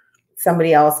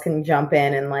somebody else can jump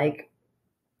in and like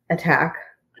attack?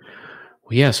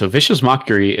 Well, yeah, so Vicious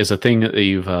Mockery is a thing that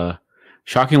you've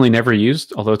shockingly never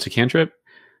used, although it's a cantrip.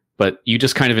 But you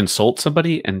just kind of insult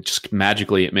somebody and just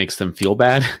magically it makes them feel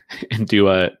bad and do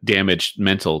a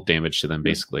mental damage to them,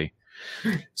 basically.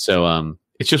 So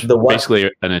it's just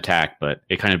basically an attack, but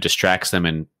it kind of distracts them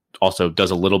and also does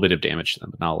a little bit of damage to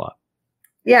them, but not a lot.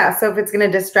 Yeah, so if it's going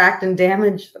to distract and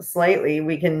damage slightly,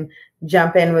 we can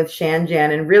jump in with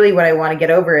Shanjan. And really what I want to get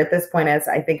over at this point is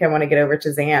I think I want to get over to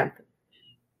Xanth.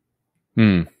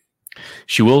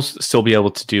 She will still be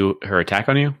able to do her attack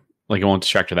on you. Like, it won't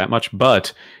distract her that much,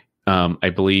 but I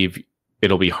believe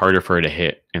it'll be harder for her to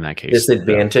hit in that case.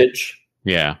 Disadvantage?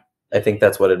 Yeah. I think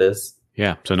that's what it is.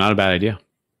 Yeah, so not a bad idea.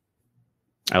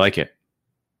 I like it.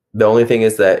 The only thing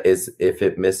is if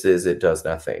it misses, it does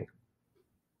nothing.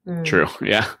 True,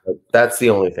 yeah. That's the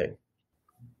only thing.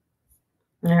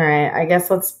 All right, I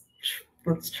guess let's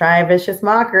try Vicious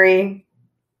Mockery.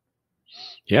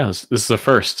 Yeah, this is the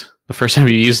first time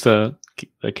you used the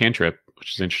cantrip,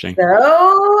 which is interesting. So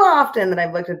often that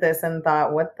I've looked at this and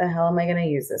thought, what the hell am I going to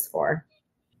use this for?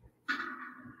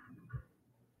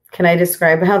 Can I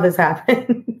describe how this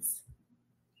happens?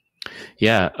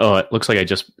 Yeah. Oh, it looks like I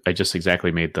just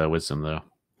exactly made the wisdom though.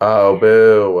 Oh,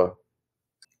 boo.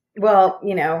 Well,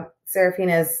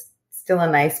 Seraphina's still a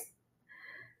nice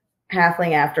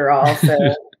halfling after all,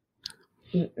 so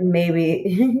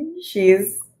maybe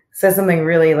she's says something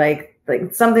really like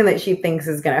something that she thinks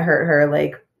is going to hurt her,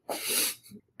 like,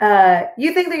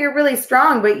 you think that you're really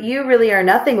strong, but you really are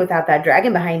nothing without that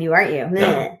dragon behind you, aren't you?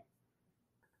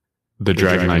 The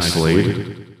dragon I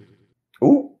slayed.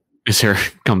 Ooh. Is her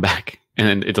comeback,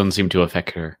 and it doesn't seem to affect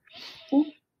her.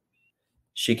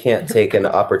 she can't take an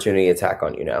opportunity attack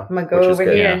on you now. I'm gonna go which is over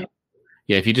good. here.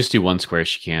 Yeah, if you just do one square,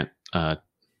 she can't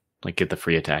like get the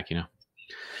free attack, you know.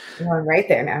 Well, I'm right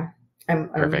there now. I'm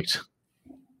Perfect.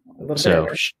 a little bit So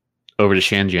over. over to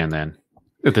Shanjian then.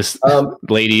 This Um,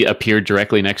 lady appeared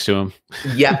directly next to him.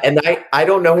 Yeah, and I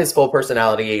don't know his full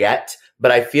personality yet,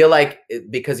 but I feel like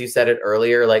because you said it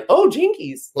earlier, like, oh,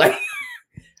 Jinkies. Like,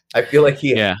 I feel like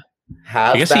he Yeah.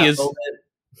 has I guess that he is moment.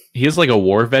 he is like a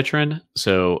war veteran,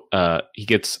 so he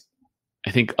gets,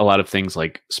 I think, a lot of things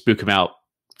like spook him out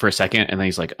for a second, and then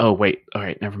he's like, "Oh wait, all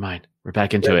right, never mind, we're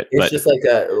back into it." It's But just like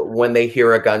when they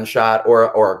hear a gunshot or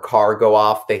a car go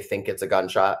off, they think it's a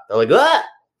gunshot. They're like, ah!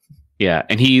 yeah,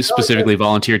 and he specifically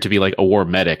volunteered to be like a war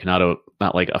medic, not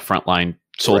like a frontline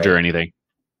soldier or anything.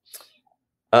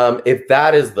 If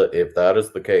that is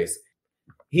the case,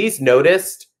 he's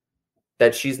noticed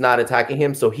that she's not attacking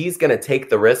him, so he's going to take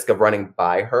the risk of running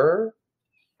by her.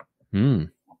 Hmm.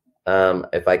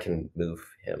 If I can move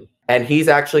him, and he's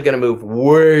actually going to move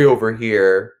way over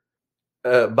here,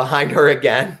 behind her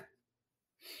again.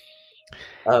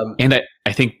 And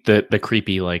I think the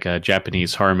creepy like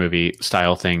Japanese horror movie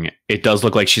style thing, it does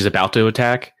look like she's about to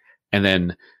attack, and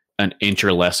then an inch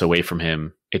or less away from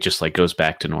him, it just like goes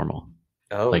back to normal.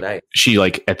 Oh, Like nice. she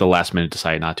like at the last minute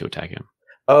decided not to attack him.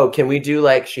 Oh, can we do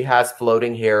like she has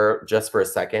floating hair just for a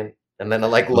second, and then it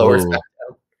like lowers Ooh. back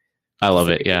I love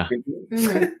it. Yeah,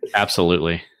 Mhm.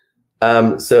 absolutely.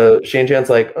 So Shane Chan's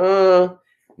like,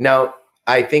 now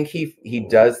I think he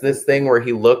does this thing where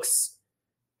he looks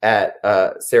at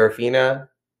Serafina,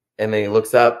 and then he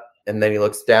looks up, and then he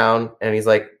looks down, and he's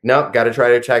like, nope, gotta try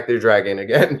to attack the dragon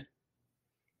again.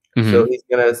 Mhm. So he's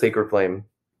gonna Sacred Flame.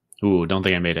 Ooh, don't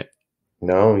think I made it.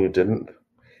 No, you didn't.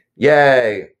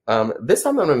 Yay. This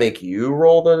time I'm gonna make you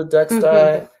roll the dex Mhm.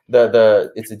 die.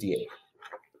 The it's a D8.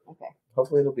 Okay.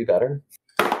 Hopefully it'll be better.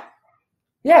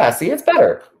 Yeah, see, it's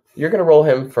better. You're gonna roll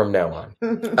him from now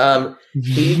on.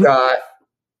 He got.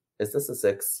 Is this a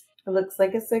 6? It looks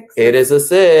like a 6. It is a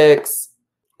 6.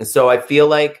 And so I feel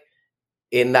like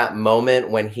in that moment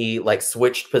when he like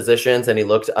switched positions and he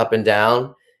looked up and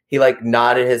down, he like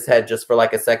nodded his head just for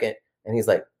like a second, and he's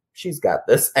like, "She's got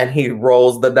this," and he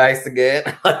rolls the dice again.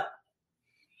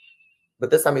 But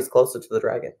this time he's closer to the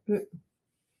dragon. Mm.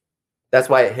 That's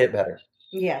why it hit better.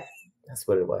 Yes. That's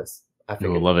what it was. I Ooh,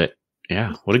 figured. love it.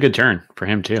 Yeah, what a good turn for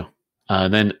him too.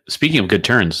 Then speaking of good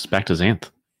turns, back to Xanth.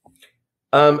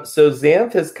 So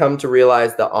Xanth has come to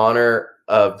realize the honor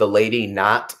of the lady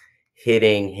not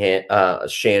hitting him,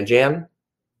 Shanjian.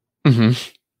 Mm-hmm.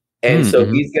 And so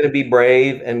Mhm. he's going to be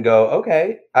brave and go,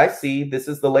 okay, I see. This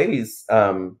is the lady's.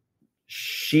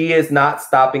 She is not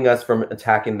stopping us from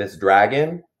attacking this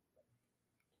dragon.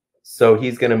 So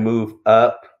he's going to move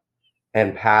up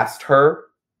and past her.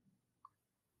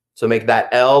 So make that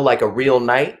L like a real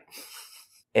knight.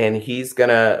 And he's going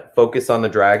to focus on the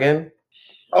dragon.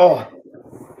 Oh,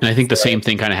 And I think the same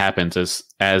thing kind of happens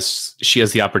as she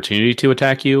has the opportunity to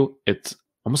attack you. It's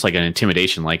almost like an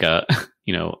intimidation, like a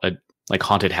a like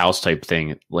haunted house type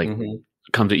thing. Like mhm.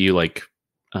 comes at you like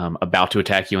about to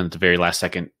attack you, and at the very last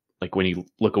second, like when you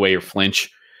look away or flinch,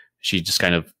 she just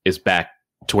kind of is back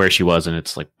to where she was, and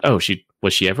it's like, oh,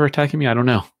 was she ever attacking me? I don't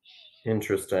know.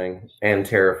 Interesting and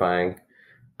terrifying.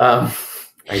 I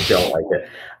don't like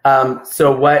it.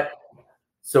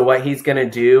 So what he's gonna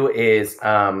do is,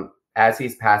 as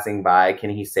he's passing by, can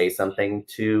he say something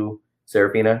to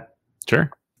Serafina?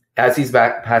 Sure. As he's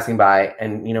passing by,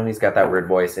 and he's got that weird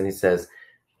voice, and he says,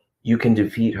 "You can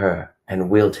defeat her, and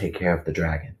we'll take care of the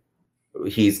dragon."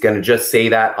 He's gonna just say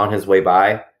that on his way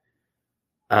by,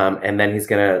 and then he's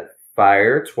gonna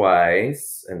fire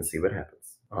twice and see what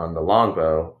happens on the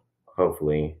longbow.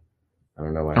 Hopefully, I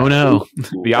don't know what. Oh no,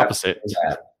 Ooh, the that's opposite.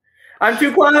 bad. I'm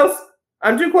too close.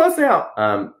 I'm too close now.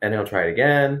 And he'll try it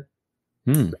again.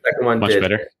 Hmm. The second one Much did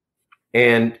better. hit.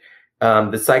 And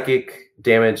the psychic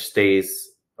damage stays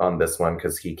on this one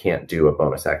because he can't do a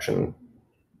bonus action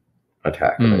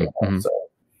attack. of any kind, Mhm. So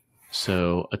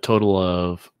So a total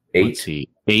of 8. Let's see,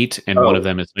 8, and Oh. one of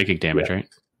them is psychic damage, Yeah. right?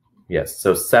 Yes.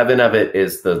 So 7 of it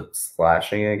is the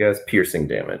slashing, I guess, piercing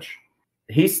damage.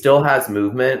 He still has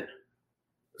movement.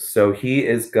 So he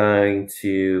is going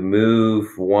to move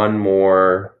one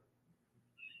more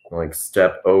like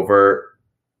step over.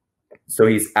 So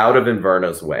he's out of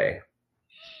Inverna's way.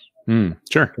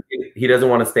 Sure. He doesn't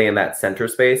want to stay in that center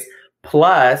space.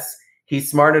 Plus,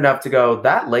 he's smart enough to go,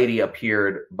 that lady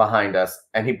appeared behind us,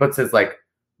 and he puts his like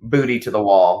booty to the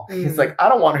wall. He's like, I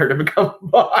don't want her to become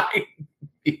behind.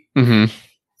 Mm-hmm.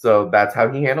 So that's how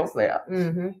he handles that.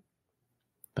 Mm-hmm.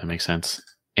 That makes sense.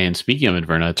 And speaking of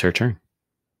Inverna, it's her turn.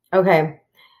 Okay.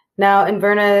 Now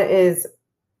Inverna is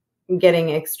getting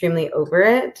extremely over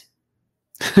it.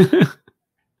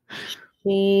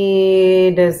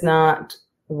 She does not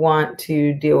want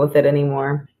to deal with it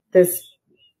anymore. This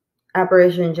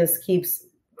apparition just keeps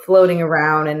floating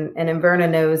around, and Inverna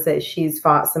knows that she's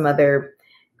fought some other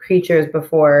creatures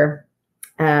before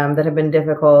that have been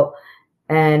difficult.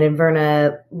 And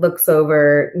Inverna looks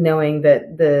over knowing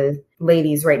that the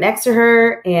lady's right next to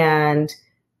her, and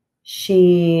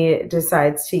she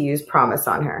decides to use promise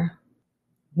on her,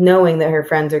 knowing that her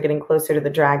friends are getting closer to the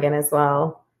dragon as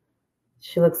well.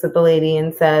 She looks at the lady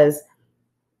and says,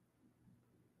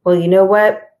 well, you know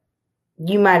what?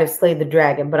 You might have slayed the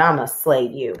dragon, but I'm going to slay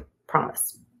you.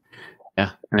 Promise.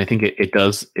 Yeah, and I think it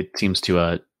does. It seems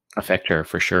to affect her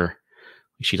for sure.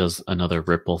 She does another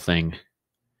ripple thing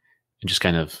and just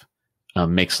kind of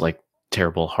makes like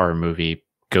terrible horror movie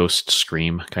ghost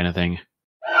scream kind of thing.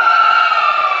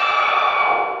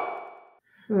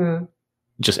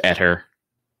 Just at her.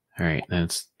 All right, then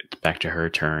it's back to her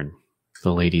turn.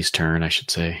 The lady's turn, I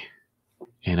should say.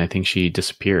 And I think she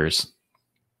disappears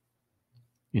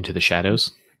into the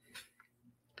shadows.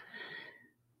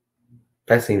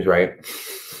 That seems right.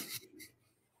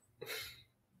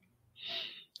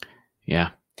 Yeah.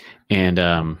 And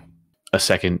a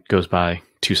second goes by,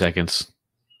 2 seconds,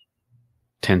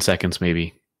 10 seconds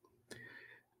maybe.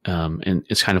 And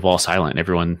it's kind of all silent.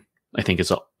 Everyone, I think,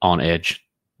 is on edge.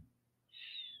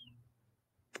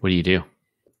 What do you do?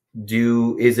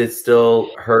 Is it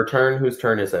still her turn? Whose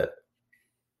turn is it?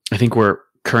 I think we're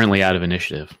currently out of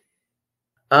initiative.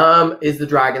 Is the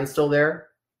dragon still there?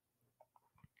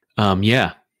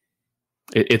 Yeah.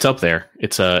 It's up there.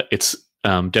 It's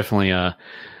definitely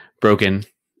broken.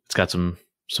 It's got some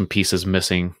pieces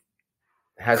missing.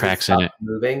 Has cracks it in it.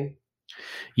 Moving?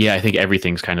 Yeah, I think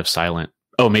everything's kind of silent.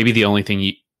 Oh, maybe the only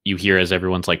thing you hear as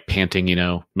everyone's like panting,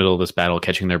 middle of this battle,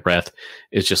 catching their breath,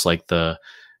 is just like the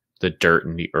dirt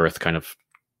and the earth kind of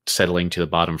settling to the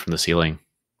bottom from the ceiling.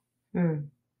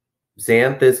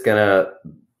 Xanth is gonna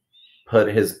put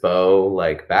his bow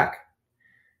like back.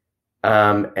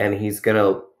 And he's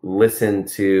gonna listen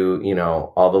to,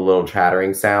 all the little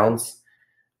chattering sounds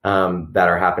that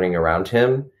are happening around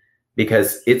him,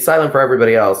 because it's silent for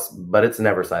everybody else, but it's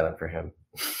never silent for him.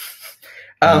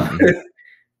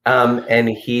 And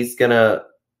he's gonna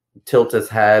tilt his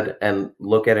head and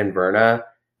look at Inverna.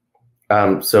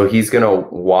 So he's gonna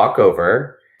walk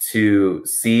over to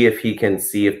see if he can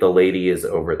see if the lady is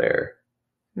over there.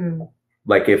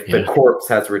 Like if the corpse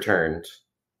has returned.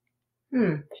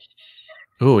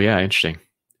 Oh, yeah, interesting.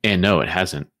 And no, it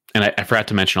hasn't. And I forgot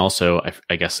to mention also,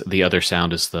 I guess the other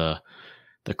sound is the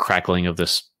crackling of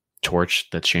this torch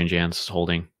that Shanjian's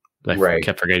holding that I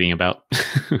kept forgetting about.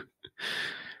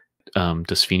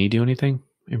 Does Feeny do anything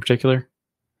in particular?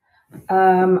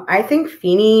 I think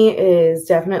Feeny is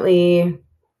definitely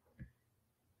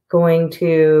going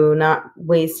to not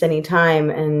waste any time,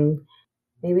 and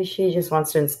maybe she just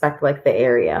wants to inspect like the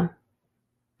area.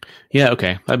 Yeah,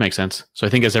 okay. That makes sense. So I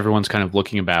think as everyone's kind of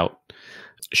looking about,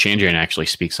 Shanjian actually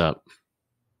speaks up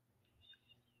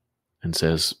and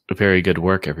says, very good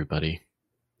work, everybody.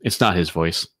 It's not his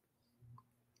voice.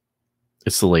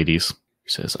 It's the lady's. He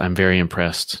says, I'm very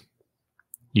impressed.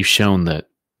 You've shown that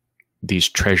these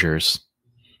treasures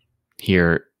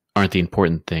here aren't the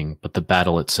important thing, but the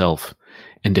battle itself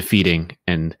and defeating.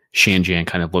 And Shanjian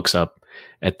kind of looks up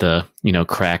at the,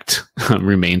 cracked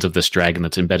remains of this dragon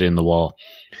that's embedded in the wall.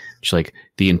 She's like,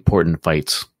 the important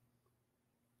fights.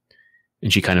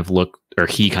 And he kind of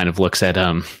looks at,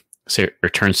 or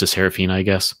turns to Seraphina, I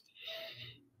guess,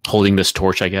 holding this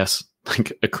torch, I guess,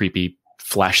 like a creepy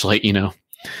flashlight,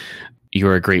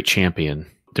 You're a great champion.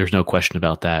 There's no question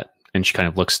about that. And she kind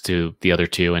of looks to the other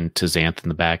two and to Xanth in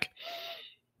the back.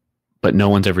 But no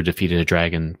one's ever defeated a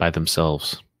dragon by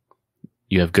themselves.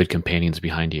 You have good companions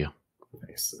behind you.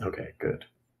 Nice. Okay, good.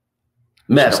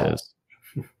 Metal.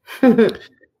 And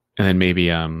then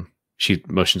maybe she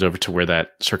motions over to where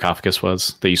that sarcophagus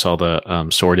was that you saw the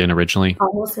sword in originally.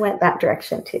 Almost went that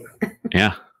direction too.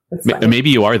 Yeah. Maybe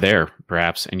you are there,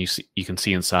 perhaps, and you can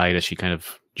see inside as she kind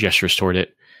of gestures toward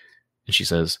it. And she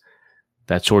says,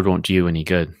 that sword won't do you any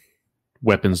good.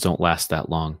 Weapons don't last that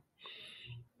long.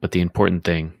 But the important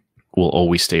thing will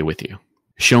always stay with you.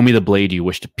 Show me the blade you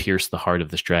wish to pierce the heart of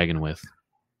this dragon with.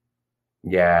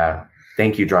 Yeah.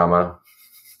 Thank you, drama.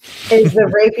 Is the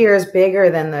rapier bigger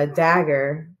than the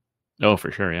dagger? Oh,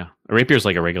 for sure, yeah. A rapier is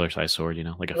like a regular size sword,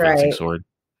 like a fencing sword.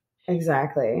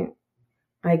 Exactly.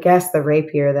 I guess the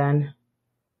rapier then.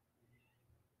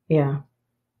 Yeah.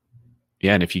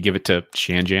 Yeah, and if you give it to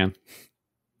Shanjian.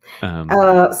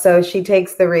 So she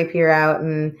takes the rapier out,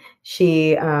 and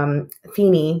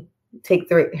Feeny takes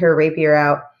her rapier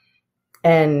out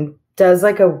and does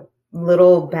like a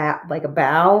little like a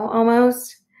bow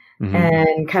almost,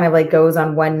 and kind of like goes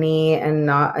on one knee and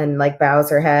like bows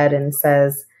her head and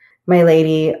says, "My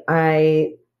lady,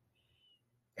 I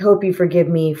hope you forgive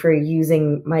me for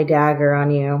using my dagger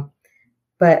on you,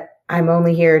 but I'm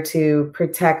only here to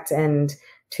protect and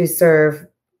to serve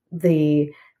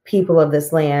the people of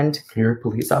this land." You're a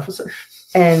police officer?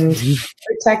 And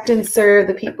protect and serve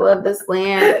the people of this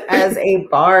land as a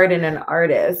bard and an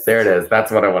artist. There it is.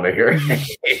 That's what I want to hear.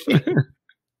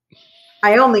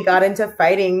 I only got into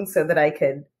fighting so that I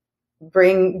could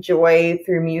bring joy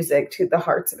through music to the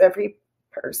hearts of every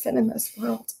person in this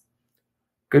world.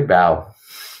 Good bow.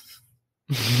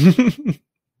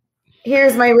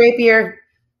 Here's my rapier.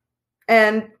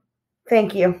 And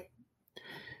thank you.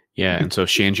 Yeah, and so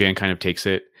Shanjian kind of takes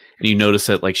it, and you notice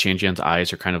that like Shanjian's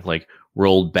eyes are kind of like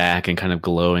rolled back and kind of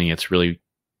glowing. It's really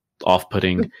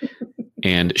off-putting.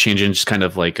 And Shanjian just kind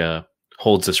of like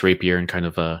holds this rapier and kind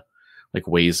of like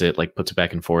weighs it, like puts it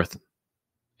back and forth,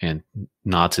 and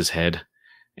nods his head,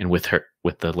 and with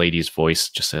the lady's voice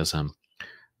just says,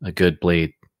 "A good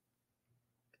blade,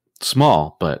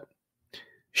 small but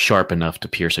sharp enough to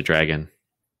pierce a dragon."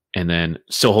 And then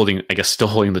still holding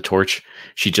the torch,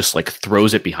 she just like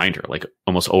throws it behind her, like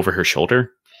almost over her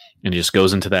shoulder, and it just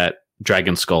goes into that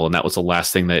dragon skull. And that was the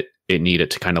last thing that it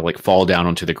needed to kind of like fall down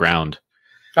onto the ground.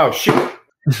 Oh shoot!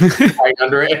 Right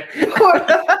under it. Poor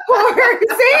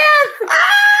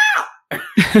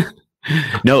Xanth!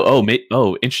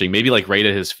 No, interesting. Maybe like right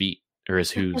at his feet or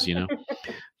his hooves, you know.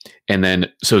 And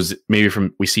then maybe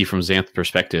we see from Xanth's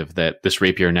perspective that this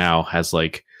rapier now has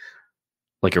like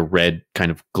a red kind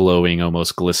of glowing,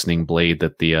 almost glistening blade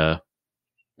that the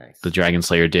Dragon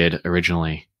Slayer did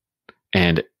originally.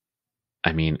 And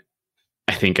I mean,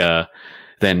 I think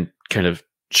then kind of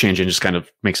Shanjian just kind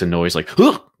of makes a noise like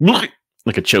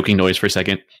a choking noise for a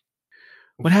second.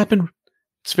 What happened?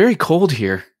 It's very cold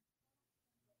here.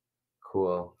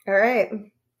 Cool. All right.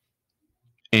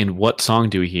 And what song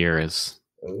do we hear as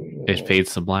it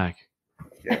fades to black?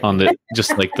 Yeah. On the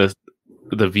just like the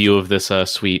view of this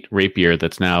sweet rapier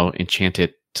that's now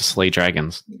enchanted to slay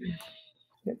dragons.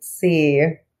 Let's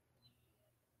see.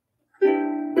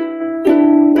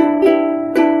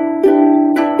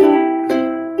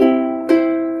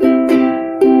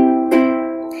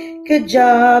 Good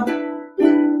job.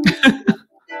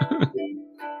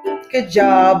 Good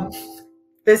job.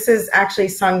 This is actually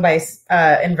sung by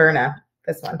Inverna,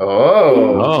 this one.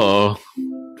 Oh.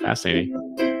 Fascinating.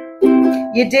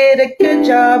 You did a good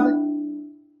job,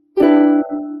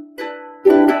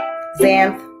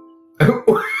 Xanth.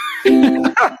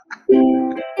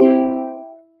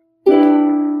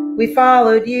 We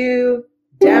followed you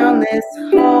down this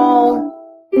hall.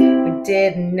 We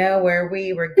didn't know where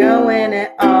we were going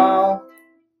at all.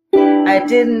 I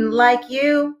didn't like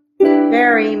you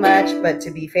very much, but to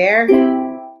be fair,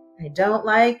 I don't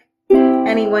like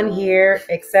anyone here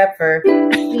except for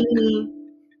Feeny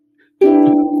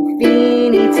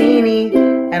Teeny,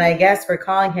 and I guess we're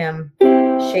calling him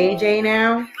Shay J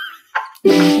now.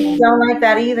 Don't like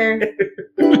that either.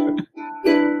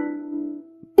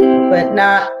 But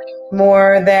not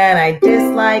more than I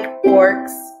dislike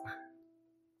orcs.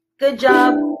 Good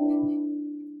job.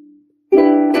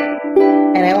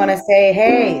 And I want to say,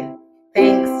 hey,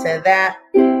 thanks to that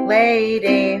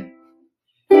lady.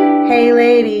 Hey,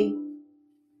 lady,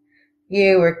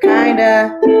 you were kind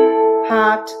of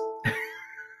hot.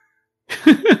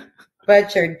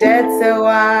 But you're dead, so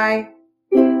I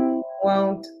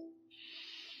won't.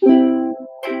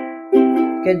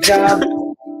 Good job.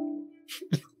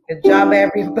 Good job,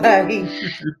 everybody.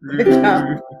 Good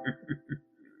job.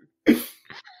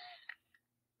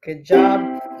 Good job.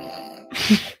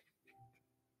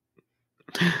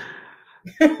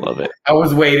 Love it. I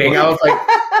was waiting. I was like,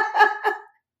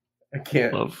 I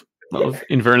can't. Love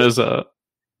Inverna's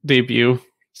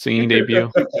singing debut.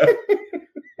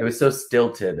 It was so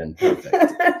stilted and perfect.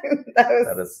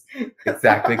 That is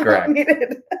exactly correct.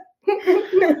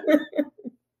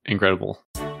 Incredible.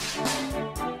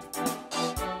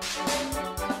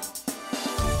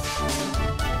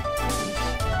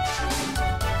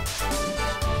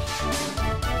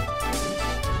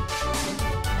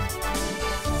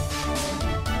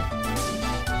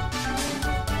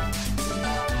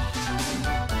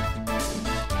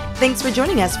 Thanks for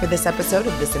joining us for this episode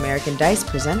of This American Dice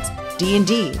Presents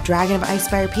D&D Dragon of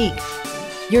Icespire Peak.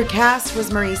 Your cast was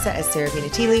Marisa as Seraphina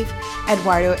Tealeaf,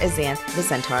 Eduardo as Xanth the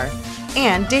Centaur,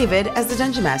 and David as the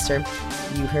Dungeon Master.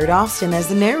 You heard Austin as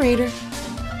the narrator.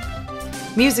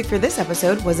 Music for this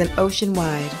episode was An Ocean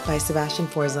Wide by Sebastian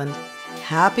Forsland,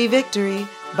 Happy Victory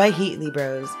by Heatley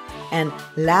Bros, and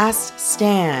Last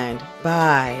Stand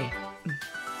by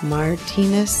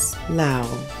Martinez Lau.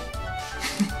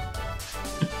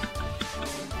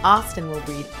 Austin will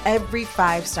read every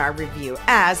 5-star review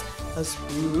as a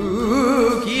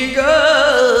spooky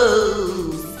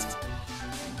ghost.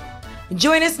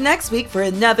 Join us next week for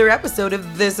another episode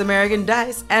of This American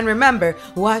Dice. And remember,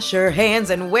 wash your hands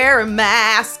and wear a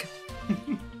mask.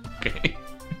 Okay.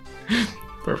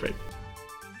 Perfect.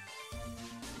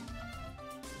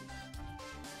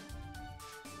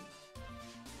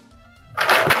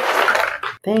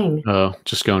 Thing. Oh,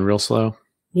 just going real slow.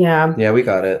 Yeah. Yeah, we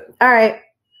got it. All right.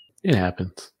 It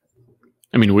happens.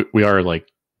 I mean, we are like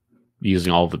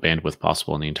using all the bandwidth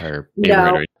possible in the entire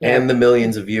neighborhood. No. Right? And the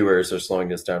millions of viewers are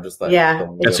slowing us down. Just like Yeah.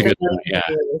 That's a good It's point, yeah.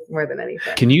 more than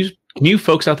anything. Can you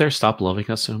folks out there stop loving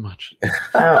us so much?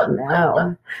 Oh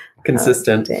no.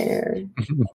 consistent. How dare.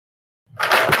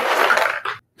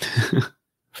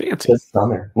 Fancy. This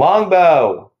summer,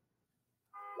 longbow.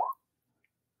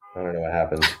 I don't know what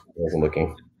happened. I wasn't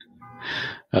looking.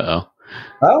 Uh-oh.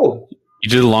 Oh, You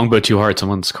did the longbow too hard.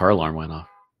 Someone's car alarm went off.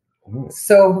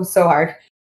 So hard.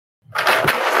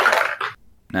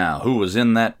 Now, who was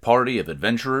in that party of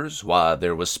adventurers? Why,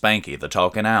 there was Spanky the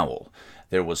Talking Owl.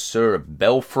 There was Sir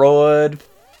Belfroid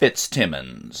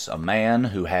Fitztimmons, a man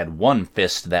who had one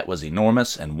fist that was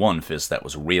enormous and one fist that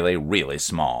was really, really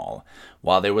small.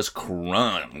 While there was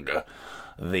Krung,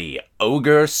 the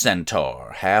ogre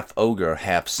centaur, half ogre,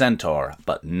 half centaur,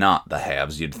 but not the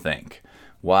halves you'd think.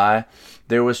 Why,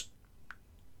 there was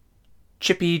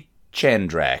Chippy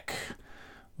Chandrak.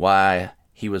 Why,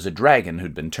 he was a dragon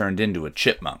who'd been turned into a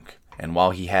chipmunk. And while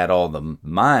he had all the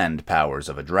mind powers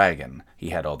of a dragon,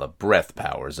 he had all the breath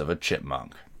powers of a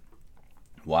chipmunk.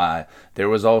 Why, there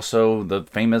was also the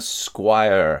famous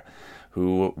Squire,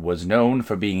 who was known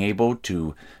for being able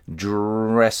to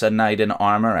dress a knight in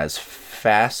armor as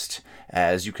fast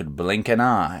as you could blink an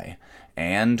eye,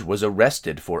 and was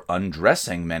arrested for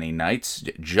undressing many knights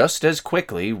just as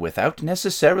quickly without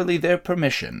necessarily their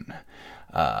permission.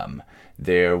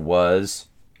 There was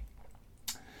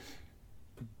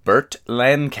Burt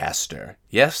Lancaster.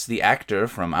 Yes, the actor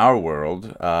from our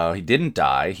world. He didn't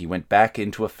die. He went back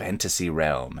into a fantasy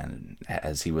realm, and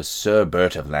as he was Sir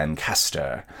Burt of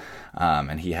Lancaster.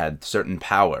 And he had certain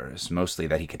powers, mostly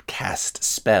that he could cast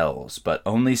spells, but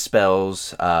only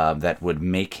spells that would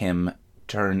make him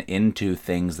turn into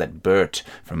things that Bert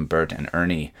from Bert and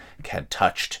Ernie had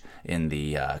touched in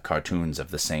the cartoons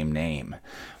of the same name.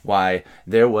 Why,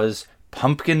 there was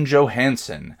Pumpkin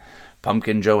Johansson,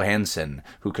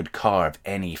 who could carve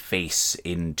any face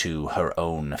into her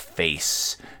own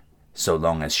face, so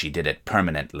long as she did it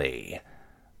permanently.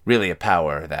 Really a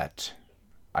power that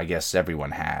I guess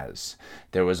everyone has.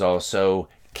 There was also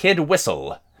Kid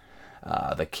Whistle,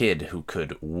 the kid who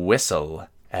could whistle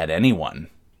at anyone.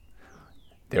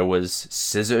 There was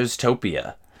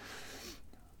Scissorstopia,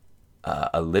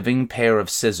 a living pair of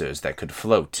scissors that could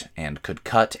float and could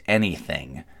cut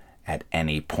anything at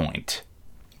any point.